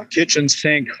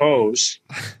sink hose,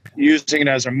 using it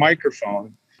as a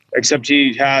microphone, except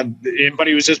he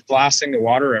was just blasting the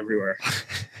water everywhere.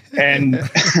 And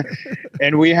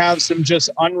we have some just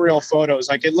unreal photos.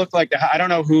 Like it looked like I don't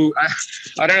know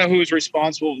who's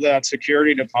responsible for that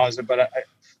security deposit, but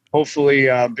hopefully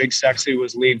Big Sexy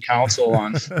was lead counsel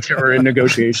on or in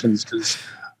negotiations, because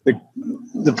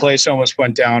the place almost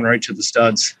went down right to the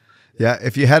studs. Yeah,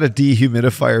 if you had a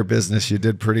dehumidifier business, you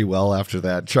did pretty well after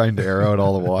that, trying to air out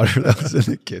all the water that was in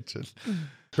the kitchen.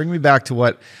 Bring me back to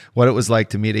what it was like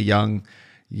to meet a young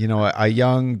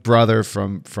brother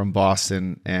from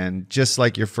Boston, and just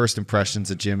like your first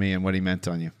impressions of Jimmy and what he meant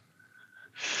on you.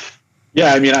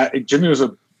 Yeah, I mean, Jimmy was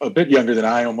a bit younger than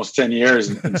I, almost 10 years.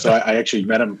 And so I actually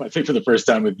met him, I think, for the first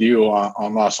time with you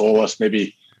on Las Olas,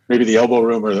 maybe the elbow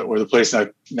room or the place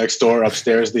next door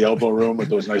upstairs, the elbow room with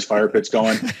those nice fire pits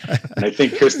going. And I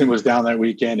think Kristen was down that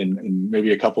weekend and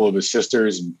maybe a couple of his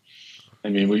sisters. And I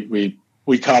mean,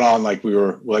 we caught on like we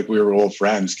were old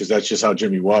friends, because that's just how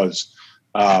Jimmy was.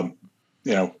 I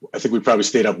think we probably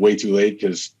stayed up way too late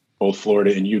because both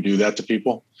Florida and you do that to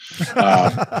people.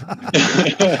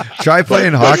 Try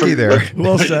playing hockey there.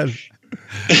 Well said.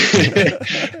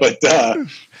 But,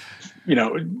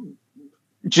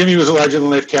 Jimmy was a larger than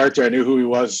life character. I knew who he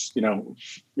was,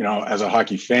 as a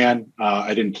hockey fan.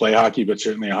 I didn't play hockey, but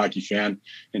certainly a hockey fan,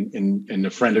 and a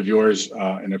friend of yours,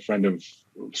 and a friend of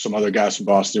some other guys from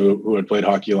Boston who had played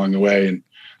hockey along the way. And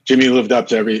Jimmy lived up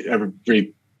to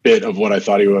every bit of what I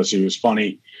thought he was. He was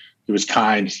funny. He was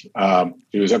kind.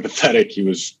 He was empathetic. He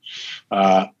was,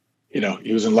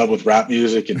 he was in love with rap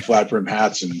music and flat brim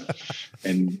hats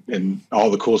and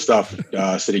all the cool stuff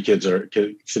city kids are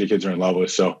in love with.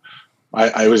 So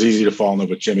I was easy to fall in love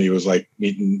with Jimmy. It was like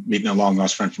meeting a long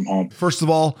lost friend from home. First of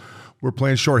all, we're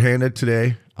playing shorthanded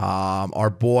today. Our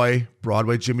boy,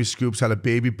 Broadway Jimmy Scoops, had a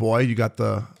baby boy. You got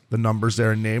the numbers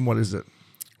there and name. What is it?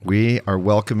 We are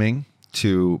welcoming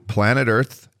to planet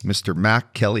Earth Mr.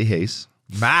 Mac Kelly Hayes.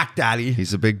 Mac Daddy.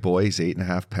 He's a big boy. He's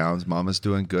 8.5 pounds. Mama's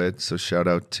doing good. So shout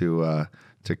out to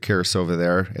Kiris over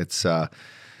there. It's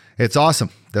awesome.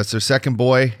 That's their second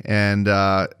boy, and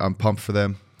I'm pumped for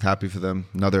them. Happy for them.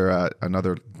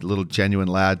 Another little genuine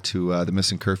lad to the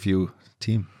Missing Curfew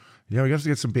team. Yeah, we have to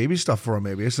get some baby stuff for him,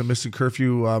 maybe. Some Missing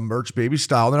Curfew merch, baby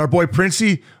style. And then our boy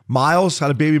Princey Miles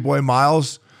had a baby boy,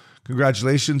 Miles.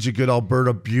 Congratulations, you good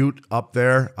Alberta Butte up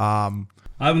there.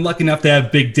 I'm lucky enough to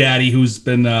have Big Daddy, who's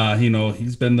been,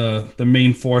 he's been the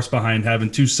main force behind having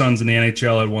two sons in the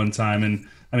NHL at one time. And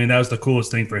I mean, that was the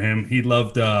coolest thing for him. He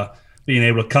loved being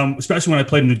able to come, especially when I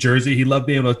played in New Jersey. He loved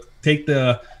being able to take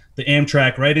the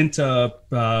Amtrak right into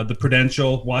the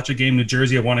Prudential, watch a game in New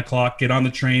Jersey at 1 o'clock, get on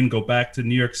the train, go back to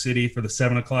New York City for the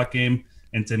 7 o'clock game.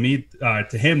 And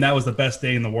to him, that was the best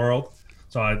day in the world.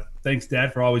 So thanks,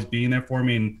 Dad, for always being there for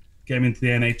me and getting me into the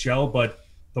NHL. But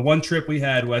the one trip we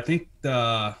had, I think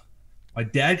my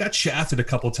dad got shafted a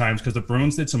couple of times because the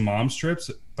Bruins did some mom's trips.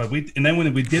 But we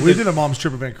did a mom's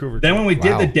trip in Vancouver. Then when we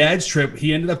did the dad's trip,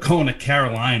 he ended up going to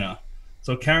Carolina.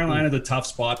 So Carolina's a tough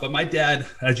spot. But my dad,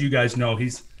 as you guys know,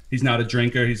 he's not a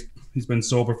drinker. He's been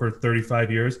sober for 35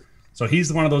 years. So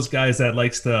he's one of those guys that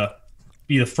likes to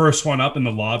be the first one up in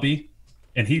the lobby.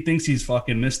 And he thinks he's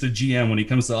fucking Mr. GM when he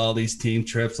comes to all these team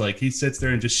trips. Like, he sits there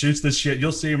and just shoots the shit.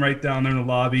 You'll see him right down there in the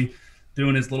lobby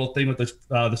doing his little thing with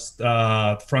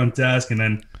the front desk, and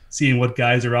then seeing what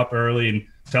guys are up early and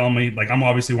telling me, like, I'm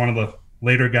obviously one of the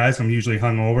later guys. I'm usually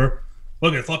hungover.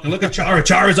 Look at Chara.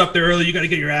 Chara's up there early. You got to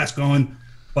get your ass going.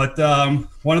 But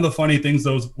one of the funny things,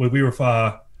 when we were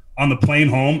on the plane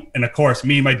home, and of course,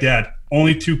 me and my dad,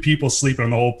 only two people sleeping on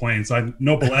the whole plane. So I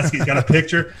know Bolesky's got a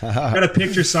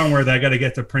picture somewhere that I got to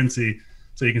get to Princey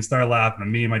so you can start laughing.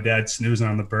 And me and my dad snoozing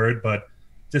on the bird. But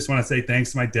just want to say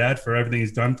thanks to my dad for everything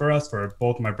he's done for us, for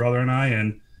both my brother and I.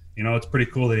 And, it's pretty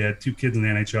cool that he had two kids in the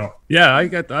NHL. Yeah, I'm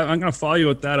going to follow you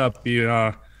with that up.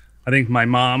 I think my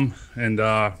mom and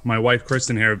my wife,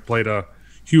 Kristen, here played a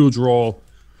huge role,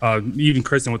 even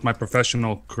Kristen with my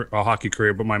professional hockey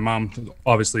career, but my mom,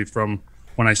 obviously, from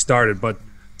when I started. But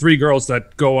three girls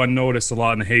that go unnoticed a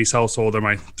lot in the Hayes household are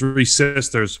my three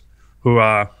sisters, who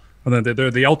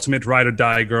they're the ultimate ride or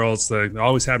die girls. They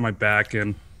always had my back,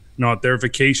 and their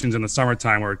vacations in the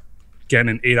summertime were getting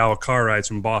an 8-hour car ride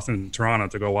from Boston to Toronto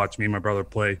to go watch me and my brother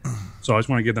play. So I just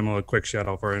want to give them a little quick shout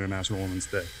out for International Women's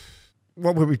Day.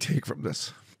 What would we take from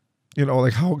this?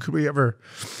 Like how could we ever?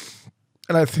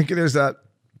 And I think it is that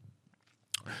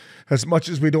as much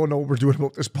as we don't know what we're doing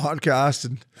about this podcast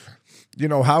and,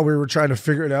 how we were trying to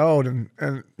figure it out and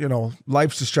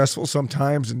life's stressful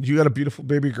sometimes and you got a beautiful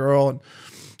baby girl and,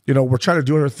 we're trying to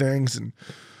do other things. And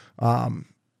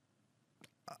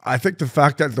I think the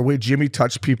fact that the way Jimmy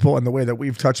touched people and the way that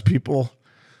we've touched people,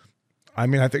 I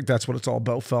think that's what it's all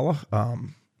about, fella. Are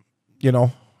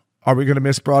we going to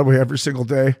miss Broadway every single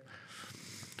day?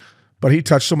 But he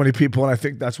touched so many people, and I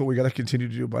think that's what we got to continue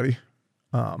to do, buddy.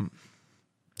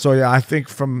 So, yeah, I think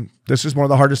this is one of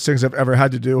the hardest things I've ever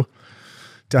had to do.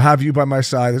 To have you by my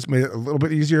side, it's made it a little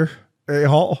bit easier. Hey,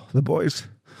 Hall, the boys.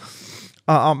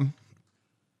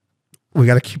 We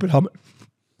got to keep it humming.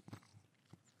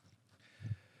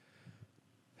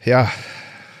 Yeah.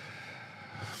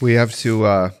 We have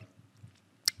to,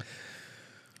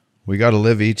 we got to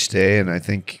live each day, and I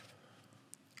think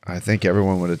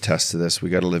everyone would attest to this. We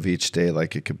got to live each day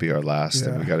like it could be our last,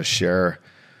 and we got to share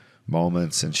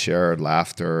moments and share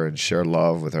laughter and share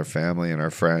love with our family and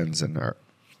our friends and our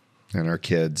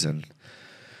kids. And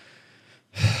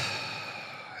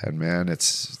man,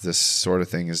 this sort of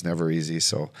thing is never easy.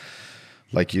 So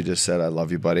like you just said, I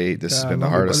love you, buddy. This has been the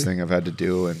hardest thing I've had to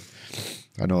do. And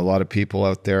I know a lot of people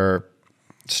out there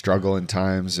struggle in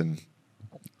times and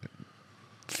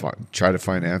try to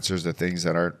find answers to things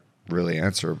that aren't really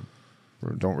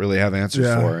don't really have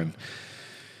answers for.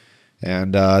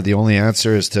 And the only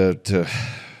answer is to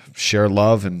share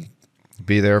love and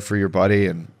be there for your buddy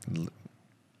and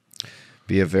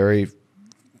be a very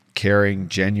caring,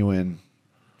 genuine,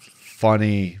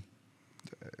 funny,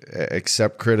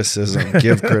 accept criticism,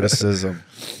 give criticism,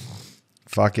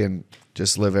 fucking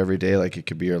just live every day like it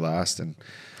could be your last. And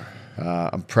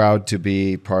I'm proud to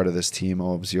be part of this team,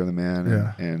 Obes. You're the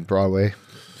man. And Broadway,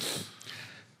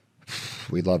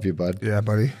 we love you, bud. Yeah,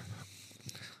 buddy.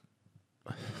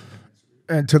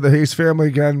 And to the Hayes family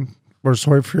again, we're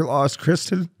sorry for your loss,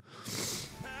 Kristen.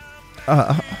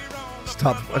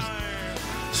 Stop.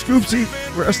 Scoopsy,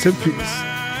 rest in peace.